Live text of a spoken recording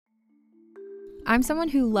I'm someone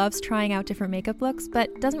who loves trying out different makeup looks,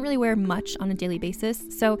 but doesn't really wear much on a daily basis,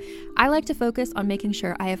 so I like to focus on making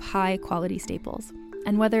sure I have high quality staples.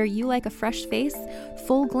 And whether you like a fresh face,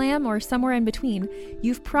 full glam, or somewhere in between,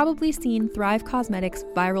 you've probably seen Thrive Causemetics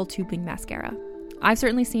Viral Tubing Mascara. I've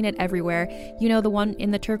certainly seen it everywhere. You know, the one in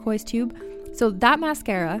the turquoise tube? So that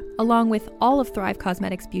mascara, along with all of Thrive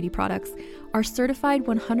Causemetics beauty products, are certified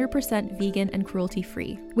 100% vegan and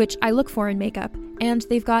cruelty-free, which I look for in makeup, and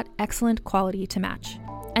they've got excellent quality to match.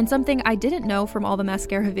 And something I didn't know from all the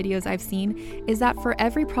mascara videos I've seen is that for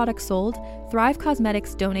every product sold, Thrive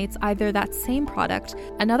Causemetics donates either that same product,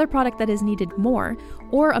 another product that is needed more,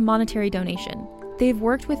 or a monetary donation. They've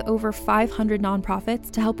worked with over 500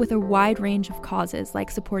 nonprofits to help with a wide range of causes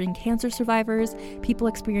like supporting cancer survivors, people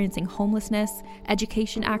experiencing homelessness,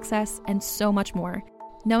 education access, and so much more.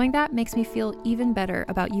 Knowing that makes me feel even better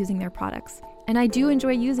about using their products. And I do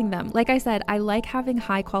enjoy using them. Like I said, I like having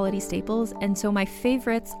high quality staples, and so my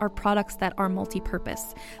favorites are products that are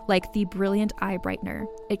multi-purpose, like the Brilliant Eye Brightener.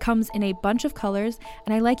 It comes in a bunch of colors,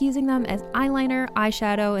 and I like using them as eyeliner,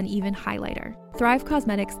 eyeshadow, and even highlighter. Thrive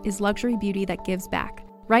Causemetics is luxury beauty that gives back.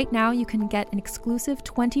 Right now, you can get an exclusive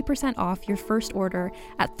 20% off your first order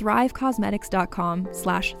at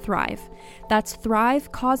thrivecausemetics.com/thrive. That's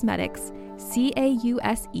Thrive Causemetics,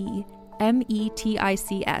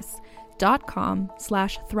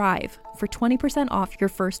 CAUSEMETICS.com/thrive for 20% off your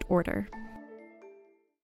first order.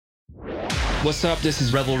 What's up? This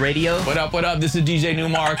is Rebel Radio. What up? What up? This is DJ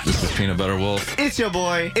Newmark. This is Peanut Butter Wolf. It's your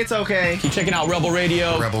boy. It's okay. Keep checking out Rebel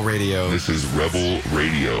Radio. Rebel Radio. This is Rebel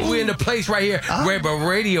Radio. We're in the place right here. Rebel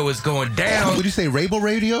Radio is going down. Would you say Rebel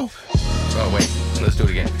Radio? Oh, wait. Let's do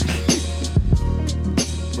it again.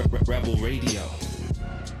 Rebel Radio.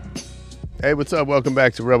 Hey, what's up? Welcome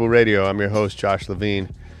back to Rebel Radio. I'm your host, Josh Levine.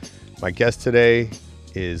 My guest today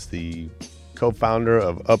is the co-founder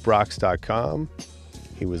of Uproxx.com.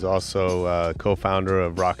 He was also co-founder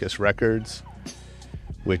of Rawkus Records,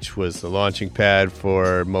 which was the launching pad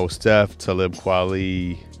for Mos Def, Talib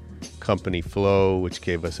Kweli, Company Flow, which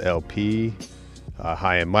gave us LP,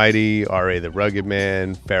 High and Mighty, R.A. the Rugged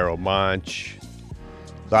Man, Pharoah Monch.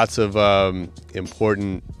 Lots of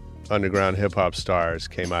important underground hip-hop stars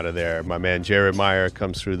came out of there. My man Jared Meyer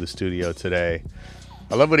comes through the studio today.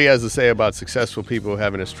 I love what he has to say about successful people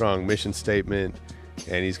having a strong mission statement,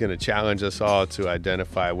 and he's going to challenge us all to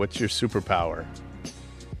identify what's your superpower.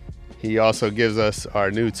 He also gives us our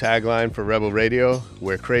new tagline for Rebel Radio,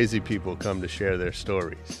 where crazy people come to share their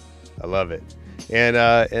stories. I love it.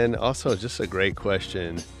 And also just a great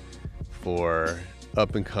question for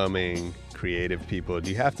up-and-coming creative people. Do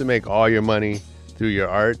you have to make all your money through your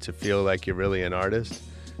art to feel like you're really an artist?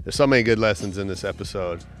 There's so many good lessons in this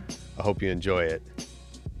episode. I hope you enjoy it.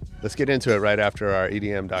 Let's get into it right after our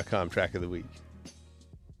EDM.com track of the week.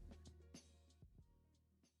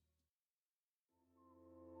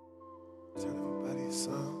 Tell everybody it's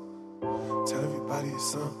some. Tell everybody it's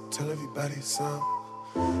some. Tell everybody it's some.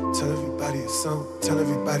 Tell everybody it's some. Tell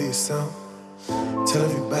everybody it's some. Tell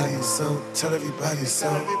everybody it's some. Tell everybody it's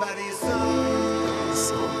some.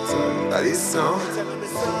 Tell everybody it's some.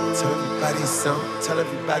 Tell everybody it's some. Tell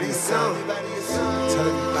everybody it's some. Tell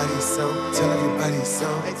everybody it's some. Tell everybody it's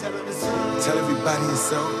some. Tell everybody it's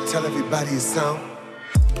some. Tell everybody it's some.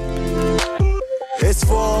 It's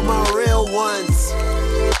for all my real ones.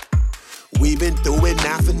 We been through it,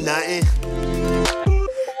 not for nothing.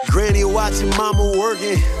 Granny watching mama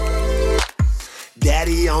working.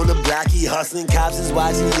 Daddy on the block, he hustling. Cops is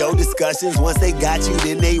watching your discussions. Once they got you,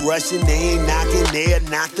 then they rushing. They ain't knocking, they'll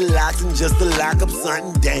knock the locks and just to lock up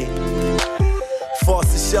something, dang.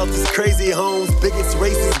 Foster shelters, crazy homes, bigots,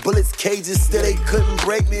 racists, bullets, cages. Still they couldn't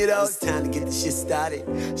break me though. It's time to get this shit started.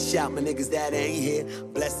 Shout my niggas that ain't here.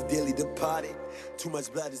 Bless the dearly departed. Too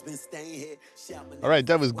much blood has been stained here. All right,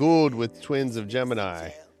 that was Gould with Twins of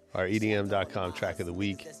Gemini, our EDM.com track of the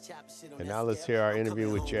week. And now let's hear our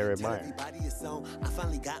interview with Jared Meyer. I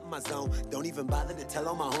finally got in my zone. Don't even bother to tell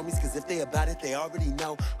all my homies, because if they about it, they already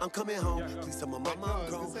know. I'm coming home. Please tell my mama I'm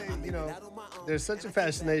grown. There's such a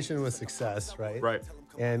fascination with success, right? Right.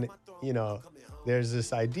 And, there's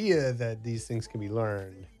this idea that these things can be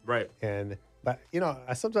learned. Right. But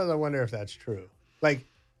sometimes I wonder if that's true. Like,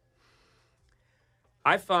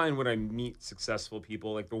 I find when I meet successful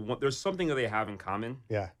people, like there's something that they have in common.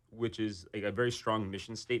 Yeah. Which is like a very strong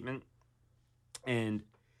mission statement. And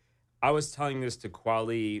I was telling this to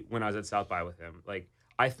Kweli when I was at South by with him. Like,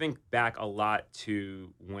 I think back a lot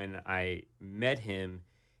to when I met him.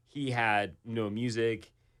 He had no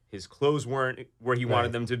music. His clothes weren't where he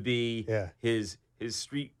wanted them to be. Yeah. His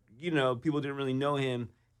street, people didn't really know him.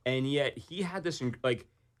 And yet he had this, like,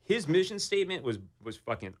 his mission statement was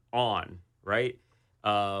fucking on. right?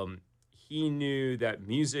 He knew that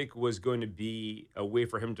music was going to be a way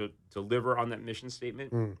for him to deliver on that mission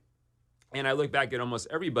statement. And I look back at almost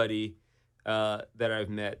everybody that I've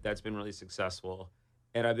met that's been really successful,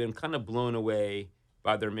 and I've been kind of blown away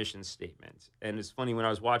by their mission statement. And it's funny, when I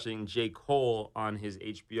was watching J. Cole on his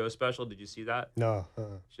HBO special, did you see that? No.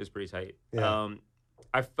 It's just pretty tight. Yeah.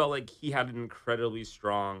 I felt like he had an incredibly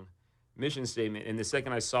strong mission statement. And the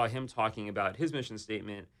second I saw him talking about his mission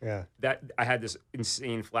statement, that I had this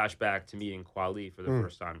insane flashback to meeting Kweli for the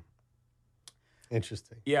first time.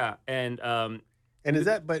 Interesting. Yeah. And is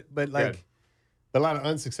that, but like, a lot of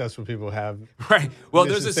unsuccessful people have. Right. Well,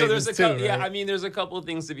 there's mission a statements couple, too, right? I mean, there's a couple of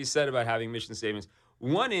things to be said about having mission statements.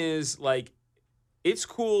 One is, like, it's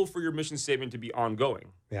cool for your mission statement to be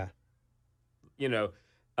ongoing. Yeah. You know,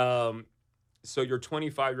 so you're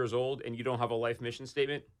 25 years old and you don't have a life mission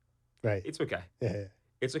statement. Right. It's okay. Yeah.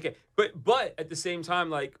 It's okay. But at the same time,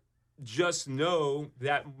 like, just know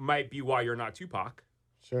that might be why you're not Tupac.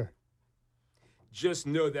 Sure. Just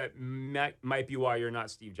know that might be why you're not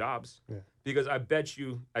Steve Jobs. Yeah. Because I bet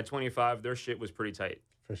you at 25, their shit was pretty tight.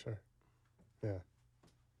 For sure. Yeah.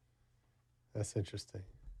 That's interesting.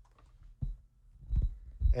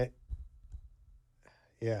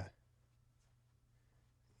 Yeah.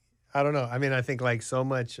 I don't know. I mean, I think like so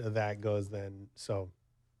much of that goes then. So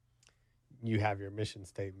you have your mission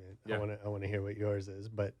statement. Yeah. I want to hear what yours is,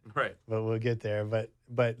 but Right. But we'll get there. But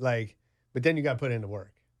then you got to put in the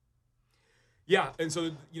work. Yeah, and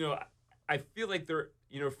so, you know, I feel like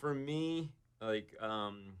for me, like,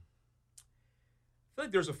 I feel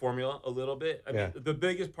like there's a formula a little bit. I mean, the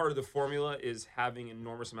biggest part of the formula is having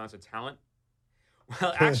enormous amounts of talent.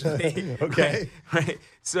 Well, actually, okay. Right.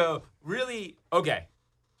 So really, okay.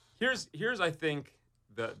 Here's I think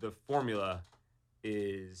the formula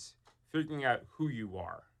is figuring out who you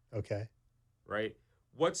are. Okay. Right.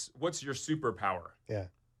 What's your superpower? Yeah.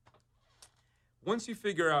 Once you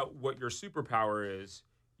figure out what your superpower is,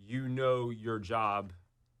 you know your job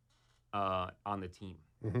on the team.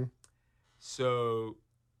 Mm-hmm. So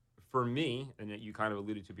for me, and you kind of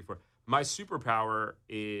alluded to before, my superpower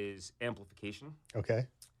is amplification. Okay.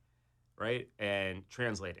 Right? And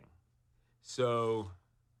translating. So,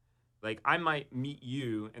 like, I might meet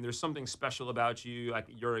you, and there's something special about you. Like,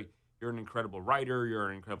 you're an incredible writer, you're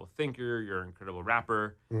an incredible thinker, you're an incredible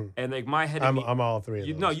rapper. And like my head, I'm all three of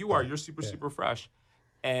those. No, you are. You're super fresh.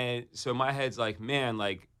 And so my head's like, man,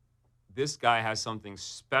 like this guy has something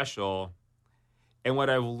special. And what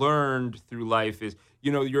I've learned through life is,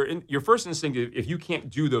 you know, your first instinct, if you can't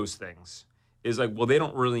do those things, is like, well, they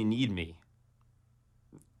don't really need me.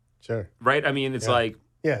 Sure. Right? I mean, it's like,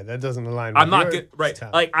 yeah, that doesn't align. I'm not your gonna, right.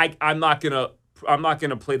 talent. Like I'm not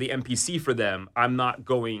gonna play the NPC for them. I'm not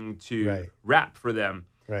going to rap for them.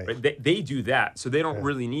 Right. They do that, so they don't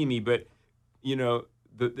really need me. But you know,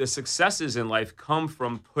 the successes in life come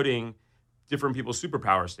from putting different people's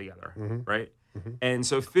superpowers together, right? Mm-hmm. And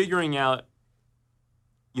so figuring out,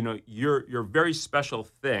 you know, your very special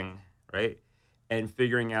thing, right? And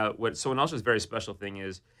figuring out what someone else's very special thing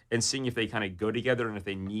is, and seeing if they kind of go together and if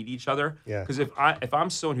they need each other. Yeah. Because if I'm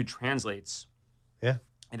someone who translates,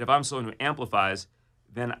 and if I'm someone who amplifies,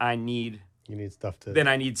 then I need stuff to. Then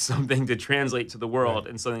I need something to translate to the world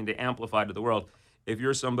and something to amplify to the world. If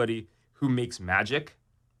you're somebody who makes magic,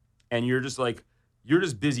 and you're just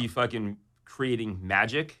busy fucking creating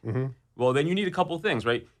magic, well, then you need a couple of things,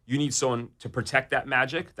 right? You need someone to protect that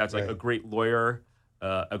magic. That's like a great lawyer,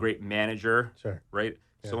 a great manager, right?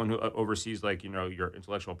 Yeah. Someone who oversees, like, you know, your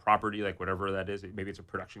intellectual property, like whatever that is. Maybe it's a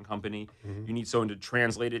production company. You need someone to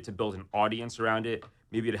translate it, to build an audience around it,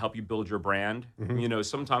 maybe to help you build your brand. You know,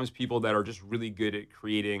 sometimes people that are just really good at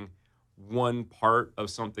creating one part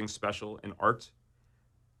of something special in art,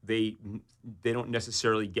 they don't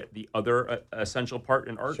necessarily get the other essential part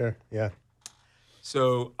in art. Sure, yeah.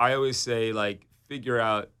 So I always say, like, figure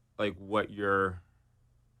out, like, what your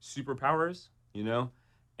superpower is, you know,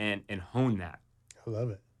 and hone that. I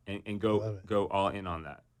love it. And go all in on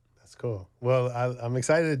that. That's cool. Well, I'm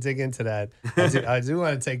excited to dig into that. I do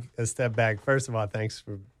want to take a step back. First of all, thanks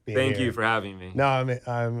for being here. Thank you for having me. No,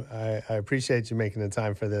 I appreciate you making the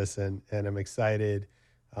time for this, and I'm excited.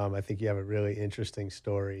 I think you have a really interesting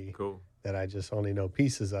story. Cool. That I just only know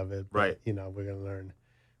pieces of it. But, right. You know, we're going to learn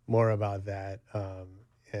more about that,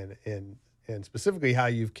 and specifically how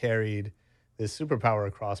you've carried this superpower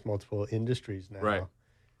across multiple industries now. Right.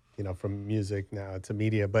 You know, from music now to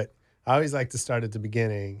media. But I always like to start at the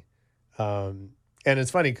beginning. And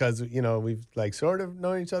it's funny because, you know, we've like sort of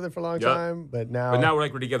known each other for a long time, but now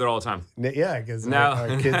we're together all the time. Yeah, because now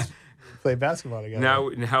our kids play basketball together. Now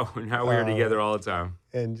we're together all the time.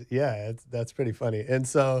 And yeah, that's pretty funny. And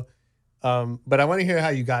so But I want to hear how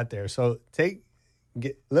you got there. So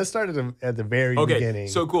let's start at the very beginning.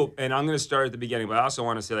 So cool. And I'm going to start at the beginning, but I also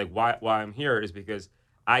want to say like why I'm here is because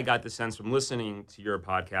I got the sense from listening to your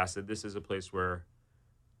podcast that this is a place where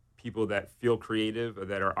people that feel creative or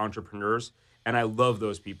that are entrepreneurs, and I love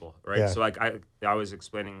those people, right? Yeah. So like I was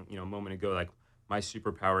explaining, a moment ago, like my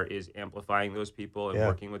superpower is amplifying those people and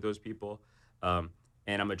working with those people, and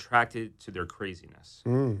I'm attracted to their craziness.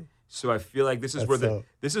 So I feel like this is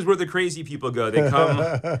where the crazy people go. They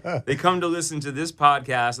come to listen to this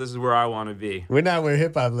podcast. This is where I want to be. We're not where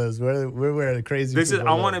hip hop lives. We're where the crazy people live.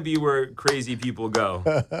 I want to be where crazy people go.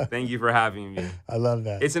 Thank you for having me. I love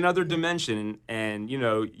that. It's another dimension, and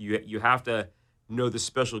you have to know the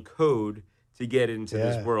special code to get into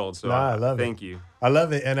this world. So I love it. Thank you. I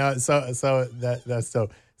love it, and so that's so.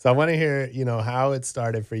 So I want to hear how it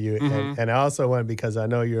started for you, and I also want, because I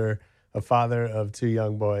know you're a father of 2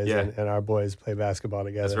 young boys, and our boys play basketball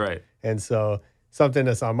together. That's right. And so something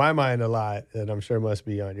that's on my mind a lot, and I'm sure must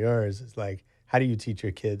be on yours, is like, how do you teach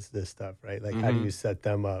your kids this stuff, right? Like, how do you set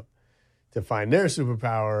them up to find their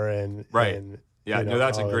superpower and right? And,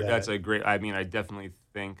 that's a great. I mean, I definitely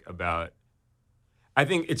think about. I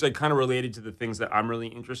think it's like kind of related to the things that I'm really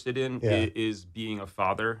interested in is being a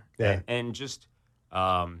father and just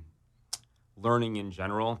learning in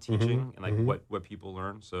general, teaching, and like what people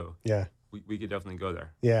learn. So we could definitely go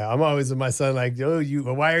there. Yeah, I'm always with my son like,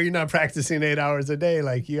 why are you not practicing 8 hours a day?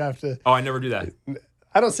 Like, you have to. Oh, I never do that.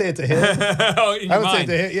 I don't say it to him. In your mind. Say it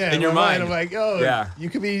to him. Yeah, in your mind. I'm like, you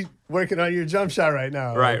could be working on your jump shot right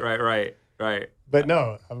now. Right. But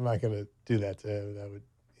no, I'm not going to do that to him. That would,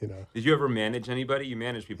 Did you ever manage anybody? You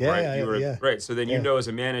manage people, yeah, right? Yeah. Right. So then as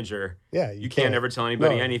a manager, you can't ever tell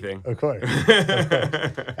anybody anything. Of course.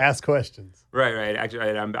 Ask questions. Right.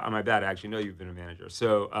 Actually, I'm my bad. I actually know you've been a manager.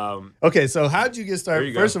 So okay. So how'd you get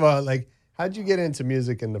started? First of all, like, how'd you get into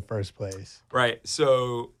music in the first place? Right.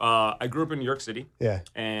 So I grew up in New York City. Yeah.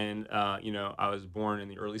 And I was born in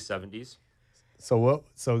the early 70s. So what?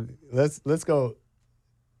 So let's go.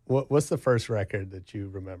 What's the first record that you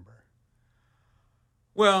remember?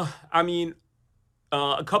 Well, I mean,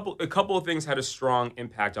 a couple of things had a strong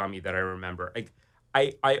impact on me that I remember. Like,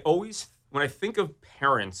 I always, when I think of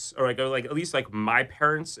parents, or like at least like my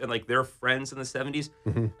parents and like their friends in the 70s,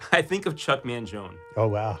 I think of Chuck Mangione. Oh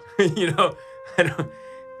wow! I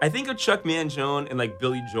think of Chuck Mangione and like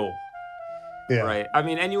Billy Joel. Yeah. Right. I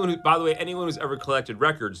mean, anyone who's ever collected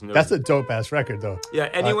records knows. That's a dope ass record, though. Yeah.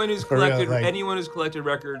 Anyone who's collected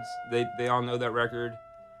records, they all know that record.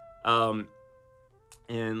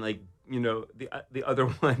 And like the other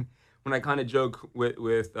one, when I kind of joke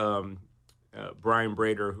with Brian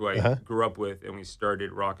Brader, who I grew up with, and we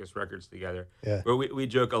started Raucous Records together. Yeah. But we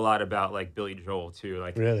joke a lot about like Billy Joel too.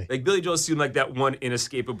 Like, really? Like Billy Joel seemed like that one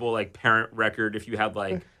inescapable like parent record. If you had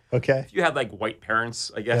like if you had like white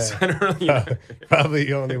parents, I guess. I don't really know.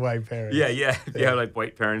 Probably only white parents. Yeah. If you had like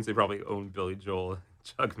white parents, they probably owned Billy Joel,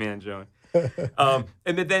 Chuck Mangione.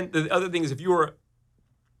 And then the other thing is, if you were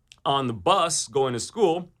on the bus going to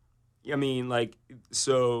school, I mean, like,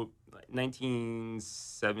 so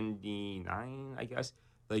 1979, I guess,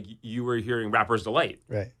 like you were hearing Rapper's Delight.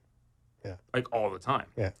 Right. Yeah. Like all the time.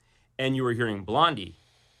 Yeah. And you were hearing Blondie.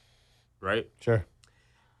 Right? Sure.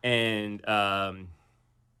 And,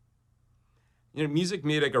 music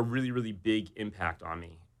made like a really, really big impact on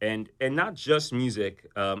me. And not just music.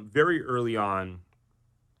 Very early on,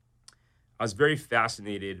 I was very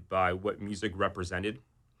fascinated by what music represented.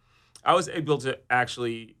 I was able to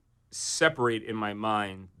actually separate in my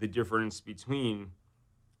mind the difference between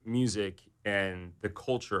music and the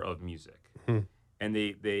culture of music. Mm-hmm. And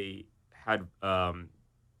they had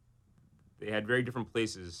very different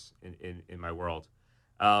places in my world.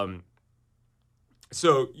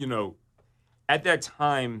 So at that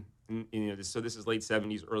time, so this is late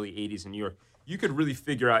 70s, early 80s in New York, you could really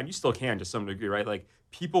figure out, and you still can to some degree, right? Like,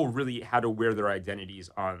 people really had to wear their identities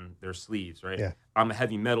on their sleeves, right? Yeah. I'm a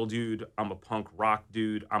heavy metal dude. I'm a punk rock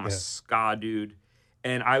dude. I'm a ska dude.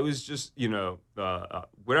 And I was just,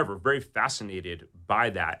 very fascinated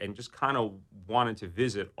by that, and just kind of wanted to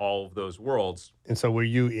visit all of those worlds. And so were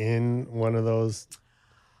you in one of those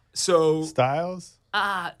styles?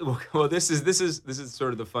 Well, this is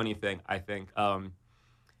sort of the funny thing, I think.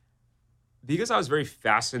 Because I was very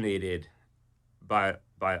fascinated by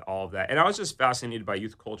all of that, and I was just fascinated by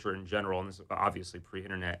youth culture in general, and this is obviously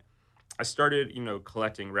pre-internet. I started,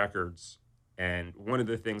 collecting records, and one of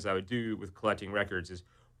the things I would do with collecting records is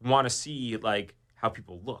want to see like how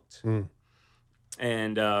people looked,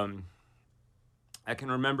 and I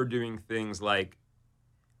can remember doing things like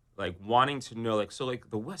wanting to know, like, so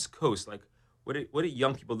like the West Coast, like what did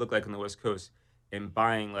young people look like on the West Coast, and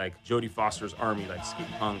buying like Jodie Foster's Army, like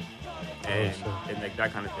skate punk and like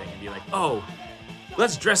that kind of thing, and be like, oh,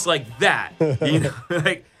 let's dress like that, you know,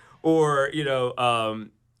 like, or you know,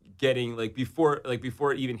 getting like before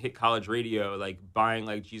it even hit college radio, like buying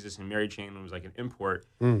like Jesus and Mary Chain was like an import,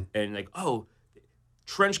 and like, oh,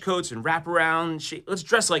 trench coats and wraparound, let's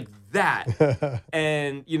dress like that.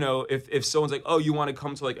 And you know, if someone's like, oh, you want to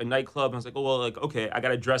come to like a nightclub, and I was like, oh well, like okay, I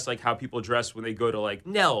gotta dress like how people dress when they go to like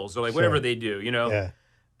Nell's or like whatever they do, you know. Yeah.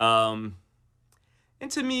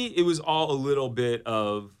 And to me, it was all a little bit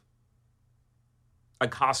of a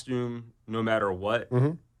costume, no matter what.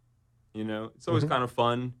 You know, it's always kind of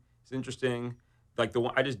fun. It's interesting. Like the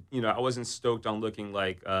one, I just, you know, I wasn't stoked on looking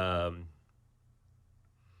like,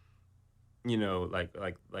 you know, like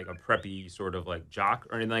a preppy sort of like jock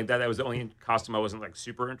or anything like that. That was the only costume I wasn't like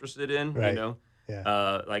super interested in. Right. You know,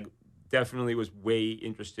 like definitely was way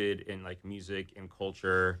interested in like music and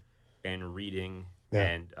culture and reading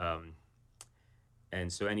and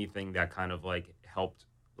so anything that kind of like helped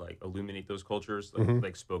like illuminate those cultures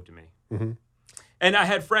like spoke to me. And I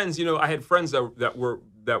had friends, you know, that were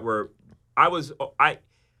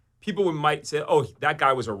people might say, oh, that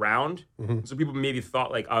guy was around. So people maybe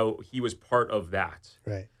thought like, oh, he was part of that.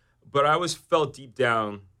 Right. But I always felt deep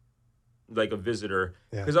down like a visitor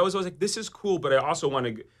because I was always like, this is cool, but I also want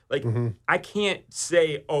to like, I can't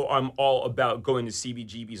say, oh, I'm all about going to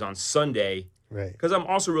CBGB's on Sunday. Right. Because I'm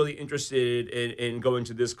also really interested in going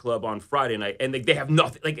to this club on Friday night, and they have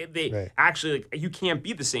nothing. Like they actually, like, you can't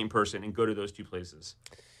be the same person and go to those two places.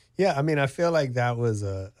 Yeah, I mean, I feel like that was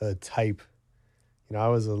a type. You know, I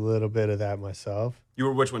was a little bit of that myself. You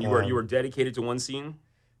were which one? You were dedicated to one scene?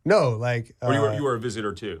 No, like or you were a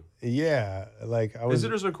visitor too. Yeah, like I was.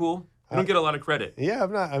 Visitors are cool. We don't get a lot of credit. Yeah,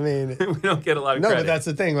 I'm not. I mean, we don't get a lot of credit. No, but that's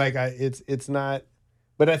the thing. Like, it's not.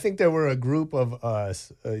 But I think there were a group of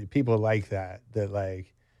us, people like that,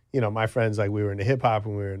 like, you know, my friends, like we were into hip hop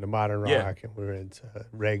and we were into modern rock and we were into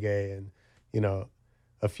reggae and, you know,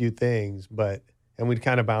 a few things, and we'd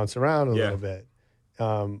kind of bounce around a little bit.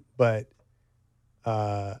 But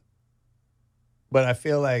I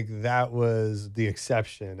feel like that was the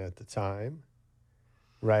exception at the time,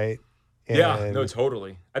 right? And no,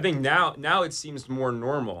 totally. I think now it seems more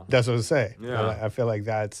normal. That's what I was saying. Yeah. I feel like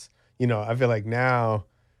that's, you know, I feel like now,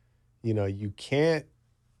 you know, you can't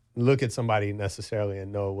look at somebody necessarily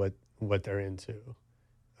and know what they're into,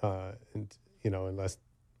 and you know, unless.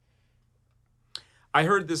 I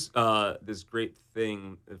heard this great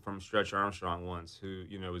thing from Stretch Armstrong once, who,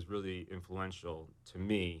 you know, was really influential to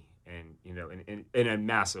me, and you know, in a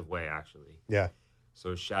massive way actually. Yeah.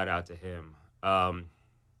 So shout out to him.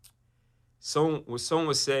 Someone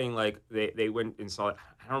was saying like they went and saw it.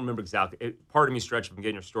 I don't remember exactly. Pardon me, Stretch, if I'm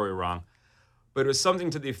getting your story wrong. But it was something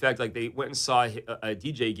to the effect like they went and saw a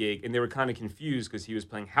DJ gig and they were kind of confused because he was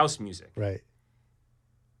playing house music. Right.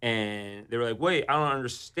 And they were like, wait, I don't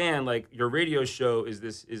understand. Like, your radio show is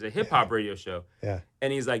a hip hop radio show. Yeah.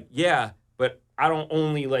 And he's like, yeah, but I don't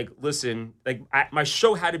only like listen. Like, my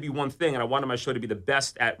show had to be one thing, and I wanted my show to be the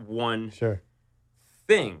best at one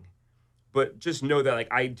thing. But just know that like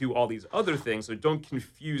I do all these other things, so don't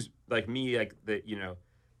confuse like me, like the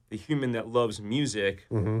human that loves music.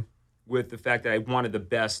 With the fact that I wanted the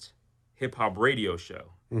best hip hop radio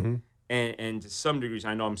show, and to some degrees,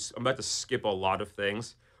 I know I'm about to skip a lot of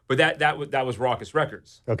things, but that was Rawkus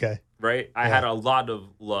Records. Okay. Right. I had a lot of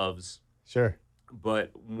loves. Sure.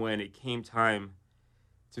 But when it came time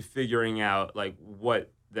to figuring out like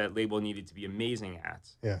what that label needed to be amazing at,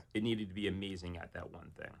 it needed to be amazing at that one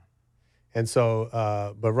thing. And so,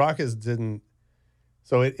 but Rawkus didn't.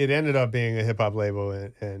 So it ended up being a hip hop label,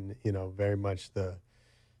 and you know, very much the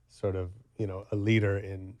sort of, you know, a leader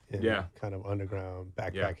in kind of underground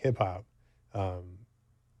backpack hip hop.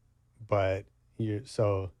 But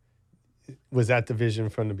was that the vision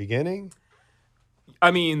from the beginning?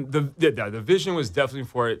 I mean, the vision was definitely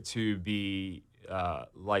for it to be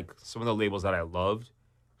like some of the labels that I loved,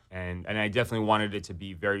 and I definitely wanted it to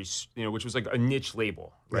be very, you know, which was like a niche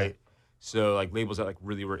label, right? Yeah. So like labels that like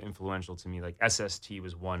really were influential to me, like SST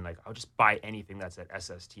was one. Like I'll just buy anything that's at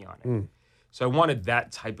SST on it. So I wanted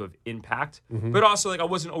that type of impact, but also like I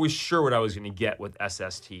wasn't always sure what I was going to get with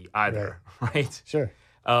SST either, right? Sure.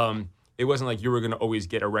 It wasn't like you were going to always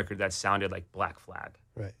get a record that sounded like Black Flag.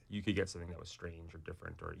 Right. You could get something that was strange or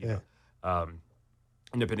different, or you know,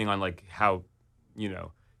 and depending on like how, you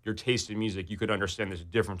know, your taste in music, you could understand there's a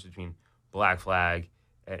difference between Black Flag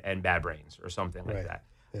and Bad Brains or something like that.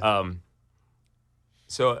 Yeah.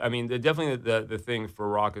 So I mean, definitely the thing for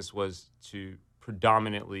Rawkus was to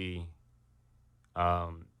predominantly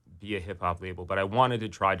be a hip hop label, but I wanted to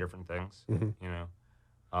try different things, you know.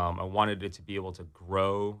 I wanted it to be able to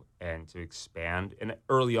grow and to expand. And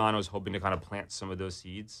early on, I was hoping to kind of plant some of those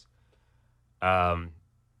seeds.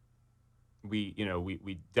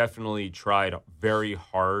 We definitely tried very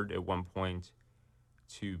hard at one point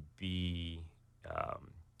to be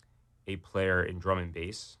a player in drum and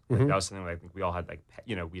bass. Like, that was something that I think we all had,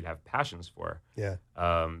 we'd have passions for. Yeah.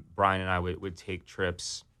 Brian and I would take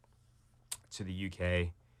trips to the UK,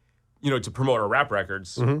 to promote our rap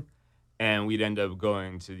records. And we'd end up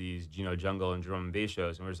going to these, jungle and drum and bass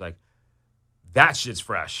shows. And we're just like, that shit's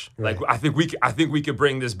fresh. Right. Like, I think we could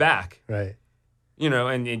bring this back. Right.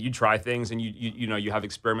 And you try things and you have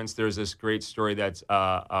experiments. There's this great story that's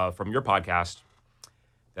from your podcast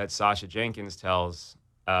that Sasha Jenkins tells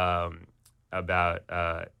about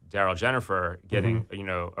Daryl Jennifer getting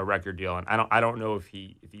a record deal, and I don't know if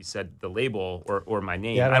he said the label or my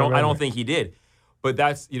name. Yeah, I don't think he did, but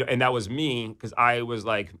that's and that was me because I was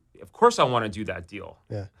like, of course I want to do that deal.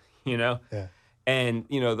 Yeah. Yeah. And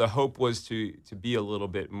the hope was to be a little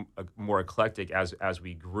bit more eclectic as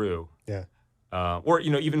we grew. Yeah. Or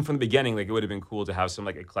even from the beginning, like it would have been cool to have some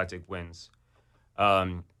like eclectic wins.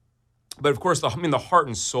 But of course, the heart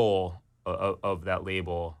and soul of that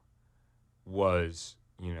label was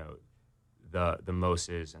the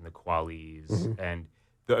Moses and the Qualis and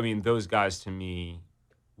those guys to me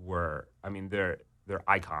were they're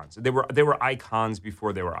icons. They were icons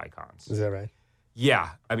before they were icons. Is that right? Yeah,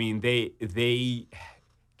 they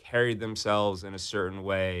carried themselves in a certain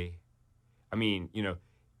way. Everyone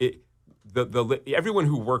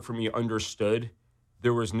who worked for me understood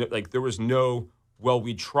there was no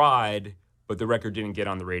we tried, but the record didn't get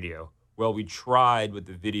on the radio. Well, we tried, but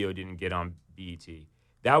the video didn't get on BET. It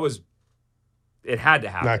had to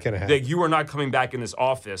happen. Not gonna happen. Like, you are not coming back in this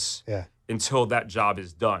office until that job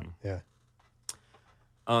is done. Yeah.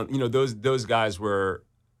 Those guys were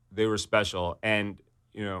special, and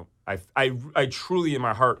I truly in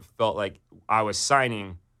my heart felt like I was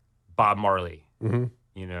signing Bob Marley.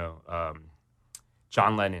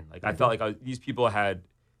 John Lennon. Like, I felt like these people had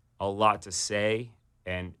a lot to say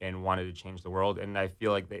and wanted to change the world, and I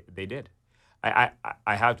feel like they did. I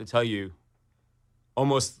have to tell you,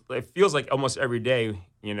 it feels like almost every day,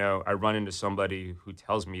 I run into somebody who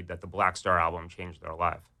tells me that the Black Star album changed their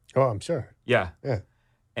life. Oh, I'm sure. Yeah. Yeah.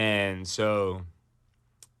 And so,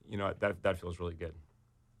 that feels really good.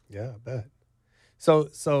 Yeah, I bet. So,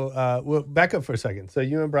 we'll back up for a second. So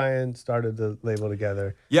you and Brian started the label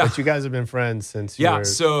together. Yeah. But you guys have been friends since you Yeah. were...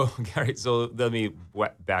 So, Gary, let me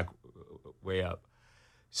back way up.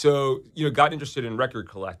 So, got interested in record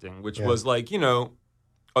collecting, which was like,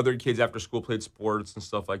 other kids after school played sports and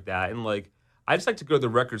stuff like that. And like, I just like to go to the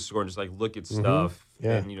record store and just like look at stuff.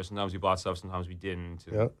 Yeah. And, sometimes we bought stuff, sometimes we didn't.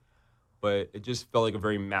 Yep. But it just felt like a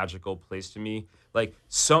very magical place to me. Like,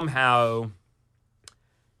 somehow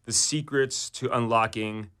the secrets to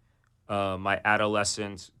unlocking my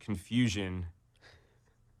adolescent confusion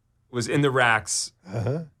was in the racks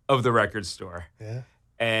of the record store. Yeah.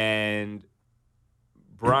 And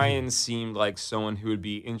Brian seemed like someone who would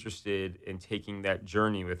be interested in taking that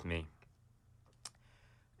journey with me.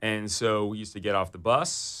 And so we used to get off the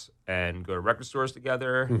bus and go to record stores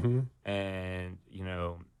together. And,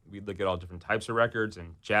 we'd look at all different types of records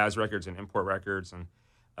and jazz records and import records. And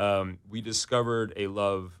we discovered a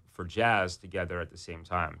love for jazz together at the same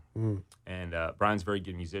time. And Brian's a very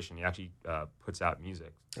good musician. He actually puts out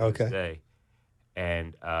music to this day.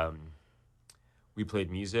 And we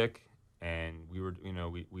played music, and we were,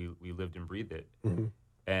 we lived and breathed it.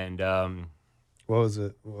 And what was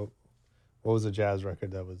it? What was a jazz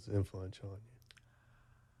record that was influential on you?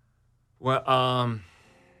 Well,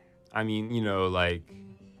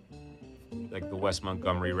 like the Wes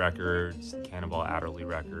Montgomery records, the Cannonball Adderley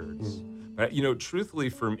records. But truthfully,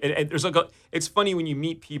 for me, and there's like it's funny when you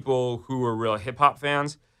meet people who are real hip hop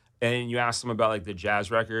fans, and you ask them about like the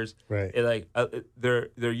jazz records. Right. They're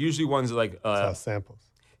usually ones that like samples.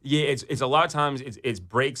 Yeah, it's a lot of times it's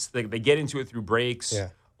breaks. Like they get into it through breaks. Yeah.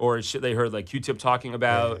 Or it's shit they heard like Q-Tip talking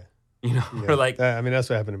about. Yeah. Or like that's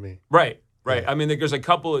what happened to me. Right. Yeah. Like, there's a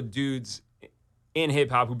couple of dudes in hip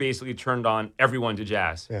hop who basically turned on everyone to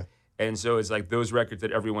jazz. Yeah. And so it's like those records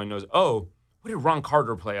that everyone knows. Oh, what did Ron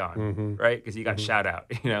Carter play on? Right? Because he got shout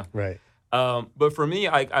out. Right. But for me,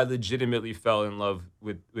 I legitimately fell in love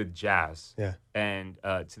with jazz. Yeah. And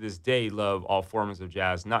to this day, love all forms of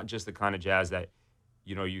jazz, not just the kind of jazz that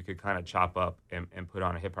you could kind of chop up and put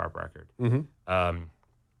on a hip hop record.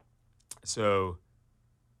 So,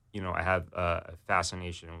 I have a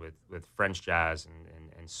fascination with French jazz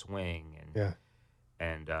and swing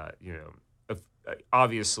and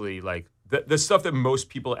obviously like the stuff that most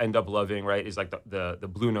people end up loving, right, is like the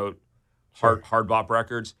Blue Note hard bop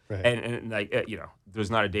records, Right. and like there's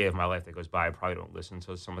not a day of my life that goes by I probably don't listen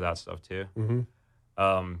to some of that stuff too.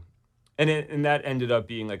 Mm-hmm. And that ended up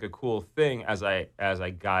being like a cool thing as I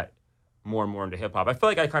got more and more into hip hop. I feel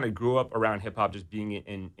like I kind of grew up around hip hop just being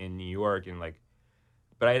in New York and like,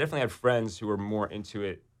 but I definitely had friends who were more into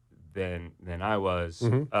it than I was.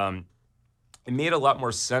 Mm-hmm. It made a lot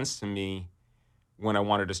more sense to me when I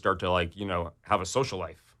wanted to start to like, have a social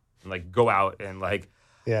life and like go out and like,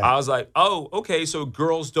 Yeah. I was like, oh, okay, so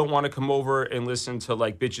girls don't want to come over and listen to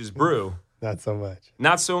like Bitches Brew. Not so much.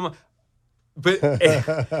 Not so much. But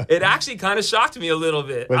it actually kind of shocked me a little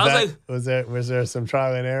bit. Was there some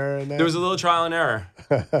trial and error in that? There was a little trial and error.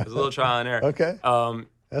 Okay.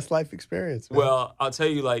 That's life experience, man. Well, I'll tell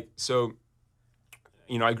you, like, so,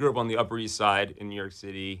 I grew up on the Upper East Side in New York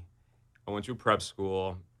City. I went through prep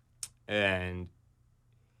school, and,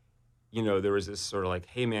 there was this sort of like,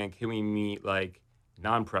 hey, man, can we meet, like,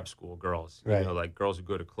 non-prep school girls? Right. Like girls who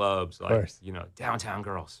go to clubs, like, downtown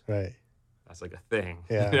girls. Right. That's like a thing.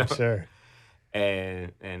 Yeah, sure.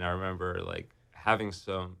 And I remember, like, having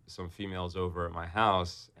some females over at my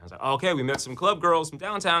house. And I was like, okay, we met some club girls, some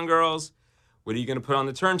downtown girls. What are you going to put on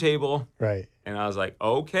the turntable? Right. And I was like,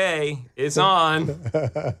 okay, it's on.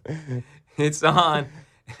 It's on.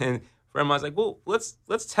 And friend was like, well, let's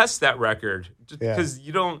test that record. Just because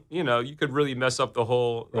you don't, you could really mess up the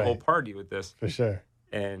whole party with this. For sure.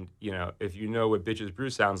 And, if you know what Bitches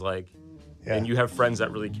Brew sounds like, and you have friends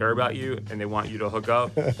that really care about you and they want you to hook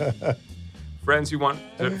up, friends who want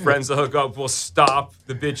friends to hook up will stop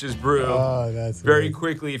the Bitches Brew very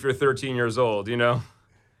quickly if you're 13 years old,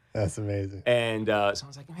 That's amazing. And so I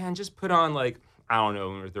was like, man, just put on like, I don't know,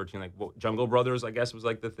 when we were 13, like Jungle Brothers, I guess was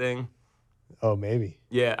like the thing. Oh, maybe.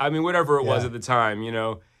 Yeah, I mean, whatever it was at the time,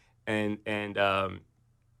 and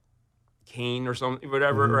Kane or something,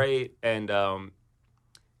 whatever, right? And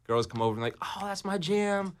girls come over and like, oh, that's my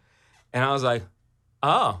jam. And I was like,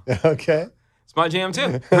 oh. Okay. It's my jam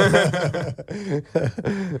too.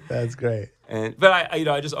 That's great. But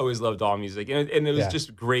I just always loved all music, and it was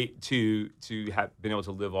just great to have been able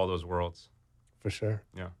to live all those worlds. For sure.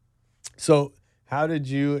 Yeah. So, how did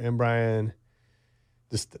you and Brian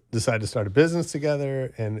just decide to start a business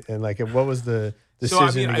together, and like what was the decision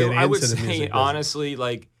to get into the music business? I would say honestly,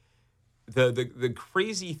 like the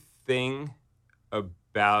crazy thing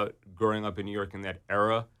about growing up in New York in that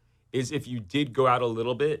era is if you did go out a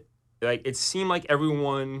little bit, like it seemed like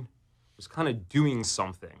everyone was kind of doing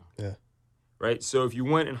something. Yeah. Right? So if you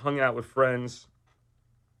went and hung out with friends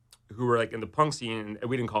who were like in the punk scene, and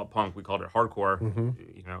we didn't call it punk, we called it hardcore,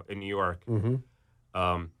 in New York. Mm-hmm.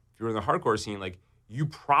 If you were in the hardcore scene, like you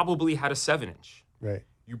probably had a 7-inch. Right.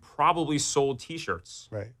 You probably sold T-shirts.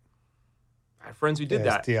 Right. I had friends who did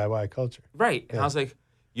that. It's DIY culture. Right. And I was like,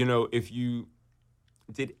 if you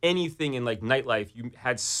did anything in like nightlife, you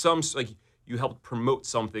had some, like you helped promote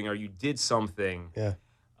something or you did something. Yeah.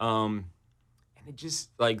 And it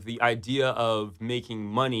just like the idea of making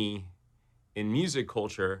money in music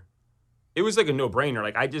culture, it was like a no-brainer.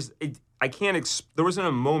 Like I can't, there wasn't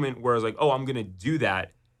a moment where I was like, oh, I'm going to do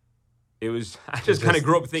that. It was, I just kind of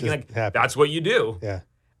grew up thinking like, that's what you do. Yeah.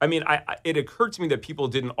 I mean, it occurred to me that people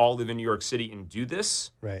didn't all live in New York City and do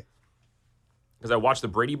this. Right. Because I watched the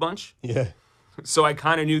Brady Bunch. Yeah. So I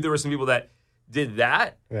kind of knew there were some people that did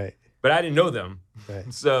that. Right. But I didn't know them.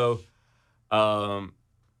 Right. So, I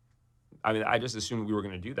mean, I just assumed we were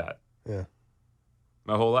going to do that. Yeah.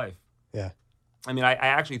 My whole life. Yeah. I mean, I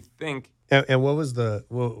actually think. And what was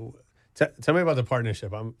tell me about the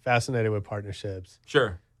partnership. I'm fascinated with partnerships.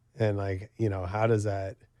 Sure. And like, how does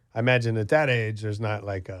that, I imagine at that age, there's not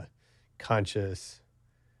like a conscious,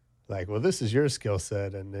 like, well, this is your skill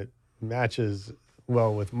set and it matches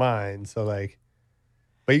well with mine. So like,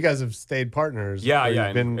 but you guys have stayed partners. Yeah,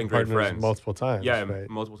 You've been and great partners friends. multiple times. Yeah, right?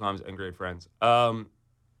 multiple times and great friends. Well,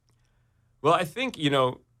 I think,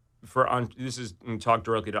 this is talk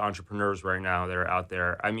directly to entrepreneurs right now that are out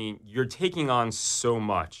there. I mean, you're taking on so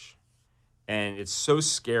much and it's so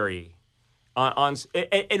scary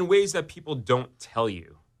in ways that people don't tell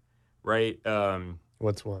you, right?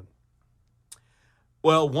 What's one?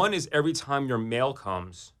 Well, one is every time your mail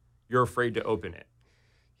comes, you're afraid to open it.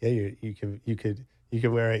 Yeah, you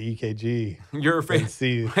could wear an EKG. You're afraid,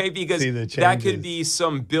 right? Because see the that could changes. be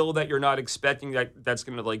some bill that you're not expecting that's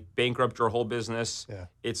going to like bankrupt your whole business. Yeah.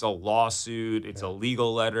 It's a lawsuit. It's a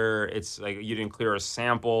legal letter. It's like you didn't clear a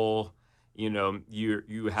sample.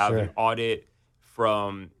 You have an audit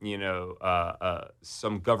from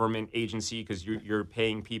some government agency because you're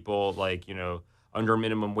paying people like under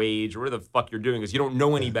minimum wage or whatever the fuck you're doing because you don't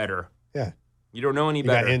know any better. Yeah. You don't know any You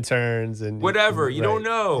better. got interns and whatever. You don't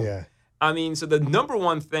know. Yeah. I mean, so the number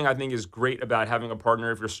one thing I think is great about having a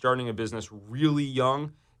partner if you're starting a business really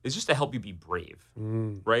young is just to help you be brave,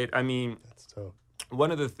 right? I mean, That's dope.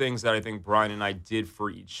 one of the things that I think Brian and I did for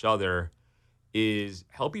each other is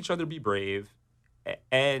help each other be brave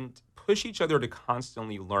and push each other to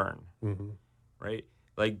constantly learn, right?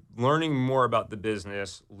 Like learning more about the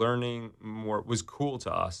business, learning more was cool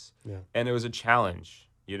to us. Yeah. And it was a challenge,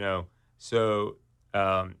 you know? So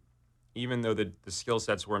even though the skill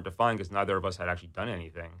sets weren't defined because neither of us had actually done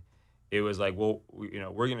anything, it was like, well,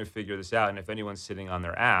 we're going to figure this out. And if anyone's sitting on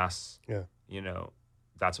their ass, you know,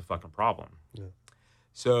 that's a fucking problem. Yeah.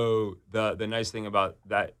 So the nice thing about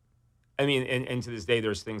that, I mean, and to this day,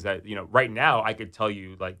 there's things that, you know, right now I could tell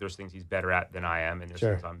you, like, there's things he's better at than I am, and there's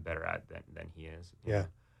things I'm better at than he is. Yeah.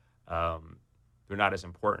 They're not as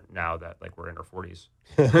important now that, like, we're in our 40s,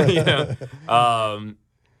 you know?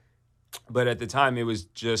 But at the time, it was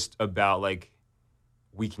just about, like,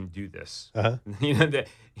 we can do this. You know,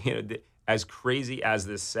 as crazy as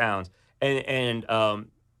this sounds. And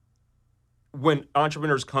when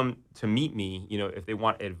entrepreneurs come to meet me, you know, if they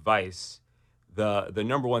want advice, the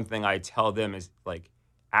number one thing I tell them is, like,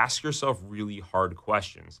 ask yourself really hard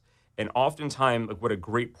questions. And oftentimes, like, what a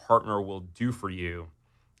great partner will do for you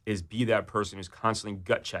is be that person who's constantly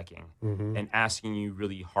gut checking and asking you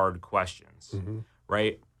really hard questions,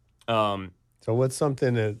 right? So what's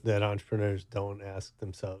something that entrepreneurs don't ask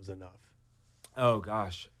themselves enough? Oh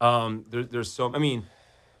gosh, there's so. I mean,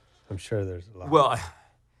 I'm sure there's a lot. Well,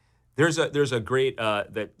 there's a great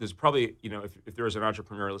that there's probably, you know, if there was an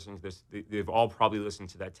entrepreneur listening to this, they've all probably listened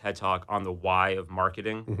to that TED Talk on the why of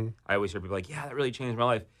marketing. I always hear people like, yeah, that really changed my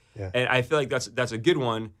life, and I feel like that's a good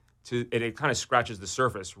one and it kind of scratches the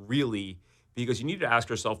surface really, because you need to ask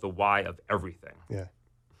yourself the why of everything. Yeah.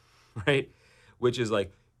 Right. Which is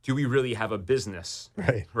like, do we really have a business?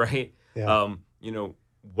 Right. Right. Yeah. You know,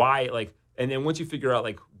 why, like, and then once you figure out,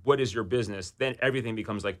 like, what is your business, then everything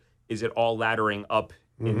becomes like, is it all laddering up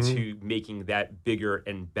into making that bigger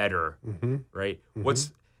and better? Right.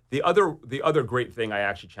 What's the other great thing I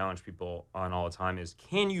actually challenge people on all the time is,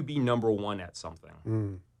 can you be number one at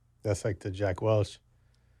something? That's like the Jack Welch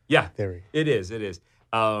theory. It is. And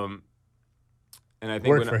I think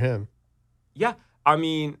worked for him. Yeah. I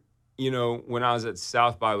mean, you know, when I was at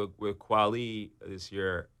South by with Kweli this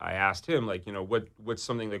year, I asked him, like, you know, what's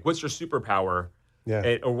something, like, what's your superpower?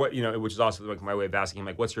 Yeah. Or what, you know, which is also like my way of asking him,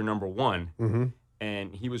 like, what's your number one?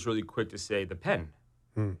 And he was really quick to say the pen.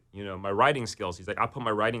 You know, my writing skills. He's like, I put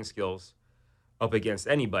my writing skills up against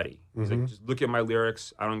anybody. He's like, just look at my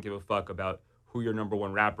lyrics. I don't give a fuck about who your number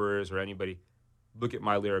one rapper is or anybody. Look at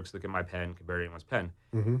my lyrics, look at my pen, compare to anyone's pen.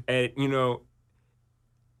 And, you know,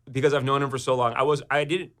 because I've known him for so long, I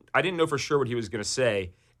didn't know for sure what he was going to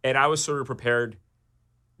say, and I was sort of prepared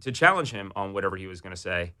to challenge him on whatever he was going to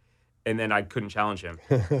say, and then I couldn't challenge him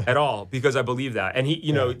at all because I believe that. And he,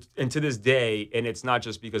 you know, and to this day, and it's not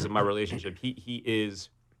just because of my relationship, he is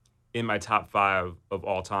in my top 5 of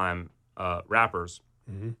all time rappers.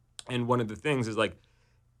 And one of the things is, like,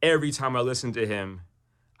 every time I listen to him,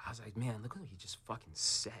 I was like, man, look what he just fucking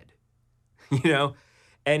said, you know?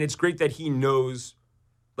 And it's great that he knows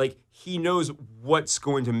what's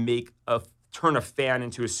going to turn a fan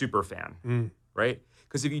into a super fan, right?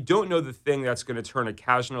 Because if you don't know the thing that's going to turn a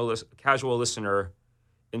casual listener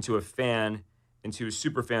into a fan, into a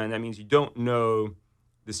super fan, that means you don't know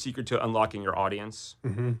the secret to unlocking your audience.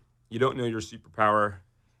 You don't know your superpower.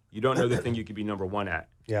 You don't know the thing you could be number one at.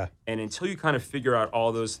 Yeah. And until you kind of figure out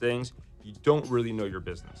all those things, you don't really know your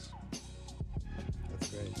business.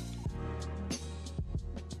 That's great.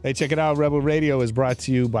 Hey, check it out. Rebel Radio is brought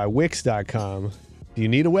to you by Wix.com. Do you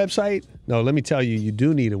need a website? No, let me tell you, you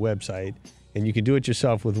do need a website, and you can do it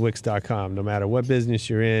yourself with Wix.com. No matter what business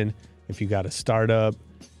you're in, if you got a startup,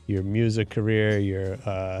 your music career, your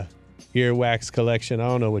earwax collection, I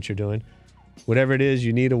don't know what you're doing. Whatever it is,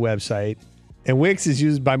 you need a website. And Wix is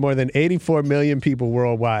used by more than 84 million people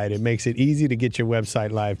worldwide. It makes it easy to get your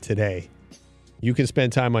website live today. You can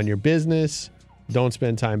spend time on your business. Don't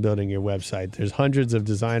spend time building your website. There's hundreds of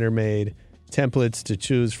designer-made templates to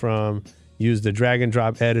choose from. Use the drag and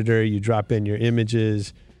drop editor. You drop in your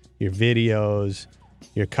images, your videos,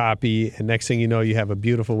 your copy, and next thing you know, you have a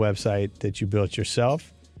beautiful website that you built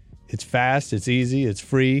yourself. It's fast, it's easy, it's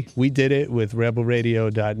free. We did it with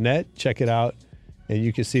rebelradio.net. Check it out, and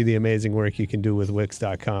you can see the amazing work you can do with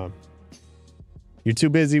Wix.com. You're too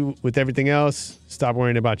busy with everything else? Stop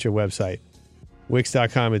worrying about your website.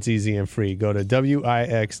 Wix.com, it's easy and free. Go to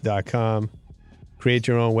Wix.com, create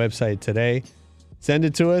your own website today, send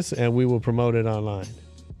it to us, and we will promote it online.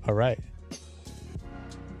 All right.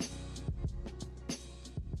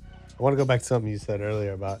 I want to go back to something you said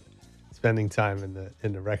earlier about, spending time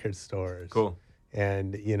in the record stores. Cool.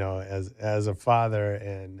 And as a father,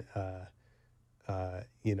 and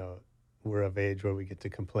we're of age where we get to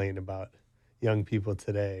complain about young people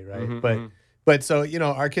today, right? But so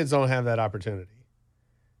our kids don't have that opportunity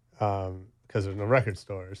because there's no record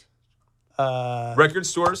stores. Record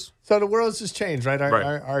stores. So the world's just changed, right?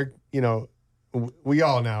 Right. We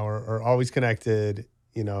all now are always connected,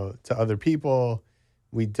 to other people.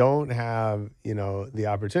 We don't have, the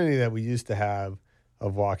opportunity that we used to have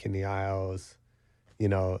of walking the aisles,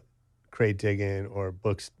 crate digging or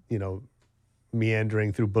books,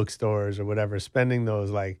 meandering through bookstores or whatever, spending those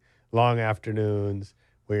like long afternoons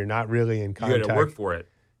where you're not really in contact. You got to work for it.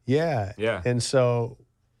 Yeah. Yeah. And so,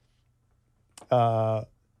 what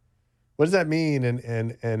does that mean?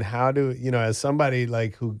 And how do, as somebody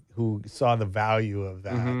like who saw the value of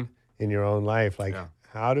that in your own life, like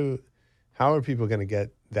how are people going to get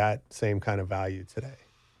that same kind of value today?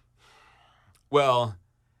 Well,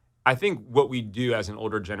 I think what we do as an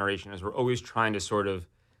older generation is we're always trying to sort of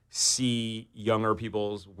see younger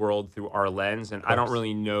people's world through our lens. And I don't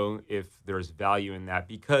really know if there's value in that,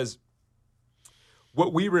 because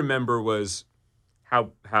what we remember was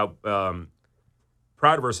how proud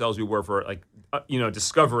of ourselves we were for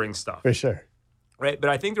discovering stuff. For sure. Right. But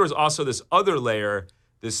I think there was also this other layer,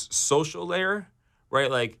 this social layer, right?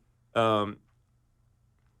 Like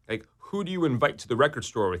who do you invite to the record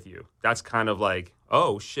store with you? That's kind of like,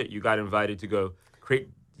 oh shit, you got invited to go crate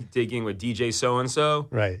digging with DJ so-and-so.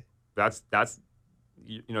 Right. That's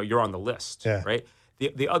you're on the list. Yeah. Right.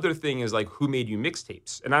 The other thing is like, who made you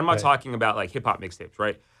mixtapes? And I'm not talking about like hip hop mixtapes,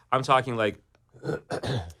 right? I'm talking like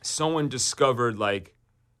someone discovered like,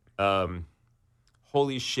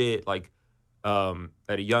 holy shit, like at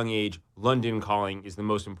a young age, London Calling is the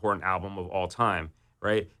most important album of all time.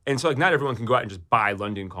 Right. And so like not everyone can go out and just buy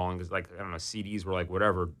London Calling, because like, I don't know, CDs were like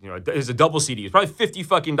whatever, it's a double CD. It's probably $50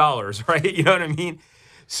 fucking, right? You know what I mean?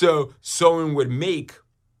 So someone would make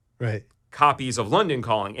copies of London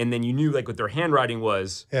Calling, and then you knew like what their handwriting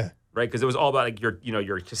was. Yeah. Right. Because it was all about like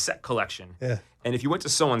your cassette collection. Yeah. And if you went to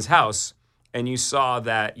someone's house and you saw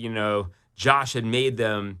that, Josh had made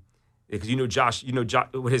them, because Josh,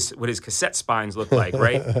 what his cassette spines look like,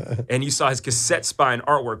 right? And you saw his cassette spine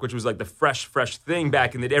artwork, which was like the fresh thing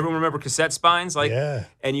back in the day. Everyone remember cassette spines? Like, yeah.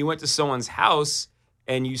 And you went to someone's house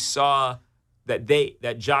and you saw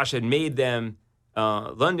that Josh had made them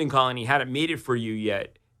London Calling. He hadn't made it for you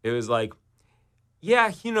yet. It was like,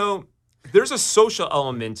 yeah, there's a social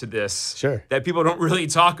element to this that people don't really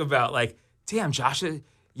talk about. Like, damn, Josh,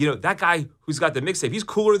 that guy who's got the mixtape, he's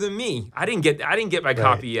cooler than me. I didn't get my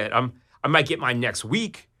copy yet. I might get mine next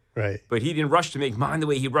week. Right. But he didn't rush to make mine the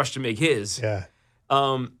way he rushed to make his. Yeah.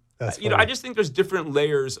 That's funny. I just think there's different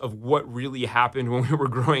layers of what really happened when we were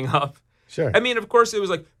growing up. Sure. I mean, of course, it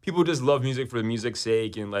was like people just love music for the music's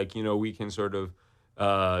sake, and like, we can sort of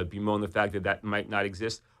bemoan the fact that might not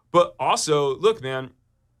exist. But also, look, man,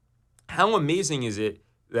 how amazing is it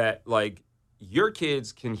that like your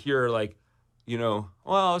kids can hear like, well,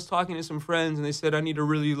 I was talking to some friends and they said I need to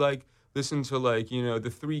really like listen to like,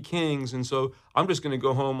 the Three Kings. And so I'm just going to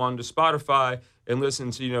go home onto Spotify and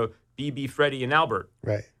listen to, BB, Freddie, and Albert.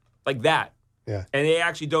 Right. Like that. Yeah. And they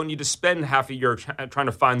actually don't need to spend half a year trying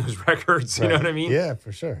to find those records. You know what I mean? Yeah,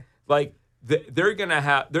 for sure. Like they're going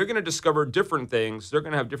to discover different things. They're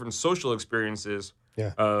going to have different social experiences.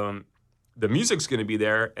 Yeah. The music's going to be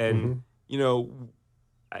there. And,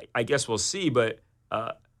 I guess we'll see. But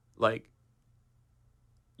like,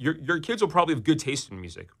 your kids will probably have good taste in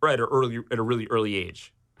music, right? At a really early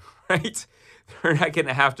age, right? They're not going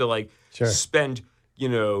to have to like spend,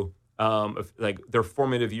 like their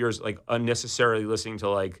formative years like unnecessarily listening to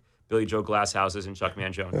like Billy Joe Glasshouses and Chuck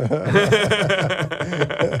Mangione.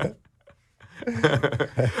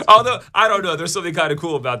 Although I don't know, there's something kind of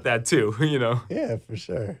cool about that too, Yeah, for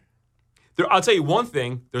sure. I'll tell you one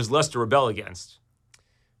thing: there's less to rebel against.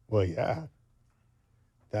 Well, yeah.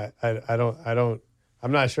 That I don't.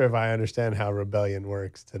 I'm not sure if I understand how rebellion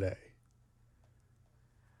works today.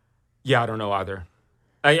 Yeah, I don't know either.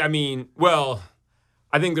 I mean, well,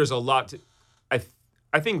 I think there's a lot to...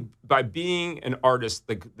 I think by being an artist,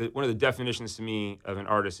 one of the definitions to me of an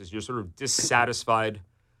artist is you're sort of dissatisfied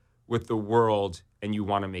with the world and you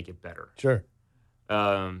want to make it better. Sure.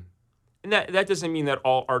 And that doesn't mean that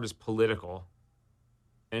all art is political,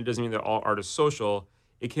 and it doesn't mean that all art is social.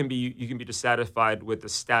 You can be dissatisfied with the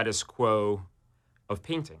status quo of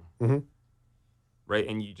painting, right?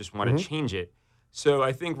 And you just want to change it. So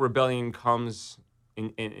I think rebellion comes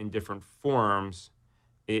in different forms.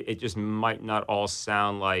 It just might not all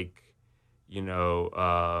sound like,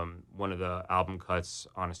 one of the album cuts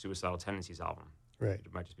on a Suicidal Tendencies album. Right.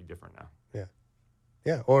 It might just be different now.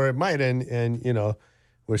 Yeah, or it might, and you know,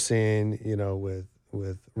 we're seeing, you know, with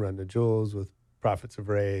Run the Jewels, with Prophets of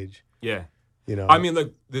Rage, Yeah. you know. I mean,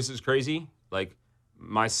 look, this is crazy. Like,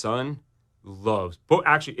 my son loves, but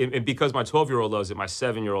actually, and because my 12-year-old loves it, my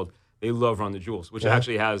 7-year-old, they love Run the Jewels, which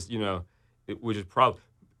actually has, you know, which is probably,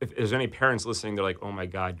 if there's any parents listening, they're like, oh my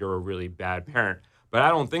God, you're a really bad parent. But I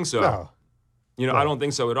don't think so. No. You know, I don't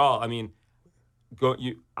think so at all. I mean,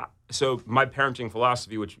 so my parenting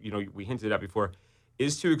philosophy, which, you know, we hinted at before,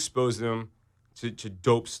 is to expose them to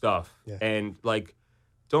dope stuff. Yeah. And, like,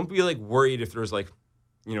 don't be, like, worried if there's, like,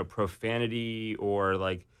 you know, profanity or,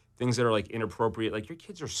 like, things that are, like, inappropriate. Like, your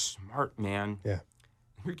kids are smart, man. Yeah.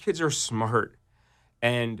 Your kids are smart.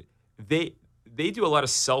 And they do a lot of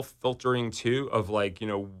self-filtering, too, of, like, you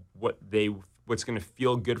know, what's going to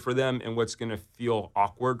feel good for them and what's going to feel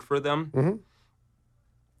awkward for them.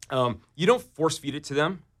 Mm-hmm. You don't force-feed it to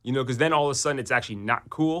them, you know, because then all of a sudden it's actually not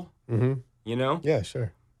cool. Mm-hmm. You know? Yeah,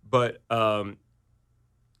 sure. But, and,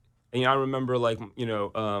 you know, I remember, like, you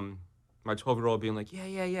know, my 12-year-old being like,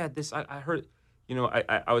 yeah, this, I heard, you know,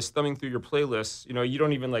 I was thumbing through your playlist. You know, you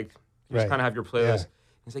don't even, like, you just Right. kind of have your playlist.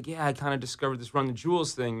 Yeah. He's like, yeah, I kind of discovered this Run the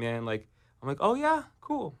Jewels thing, man. Like, I'm like, oh, yeah,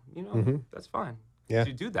 cool. You know, that's fine. Yeah.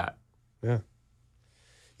 You do that. Yeah.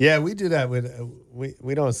 Yeah, we do that with,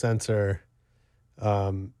 we don't censor.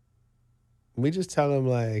 We just tell them,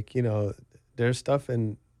 like, you know, there's stuff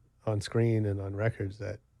on screen and on records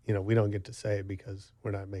that, you know, we don't get to say because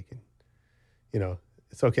we're not making, you know,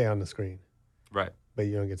 it's okay on the screen, Right. but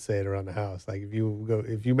you don't get to say it around the house. Like, if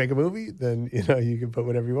you make a movie, then, you know, you can put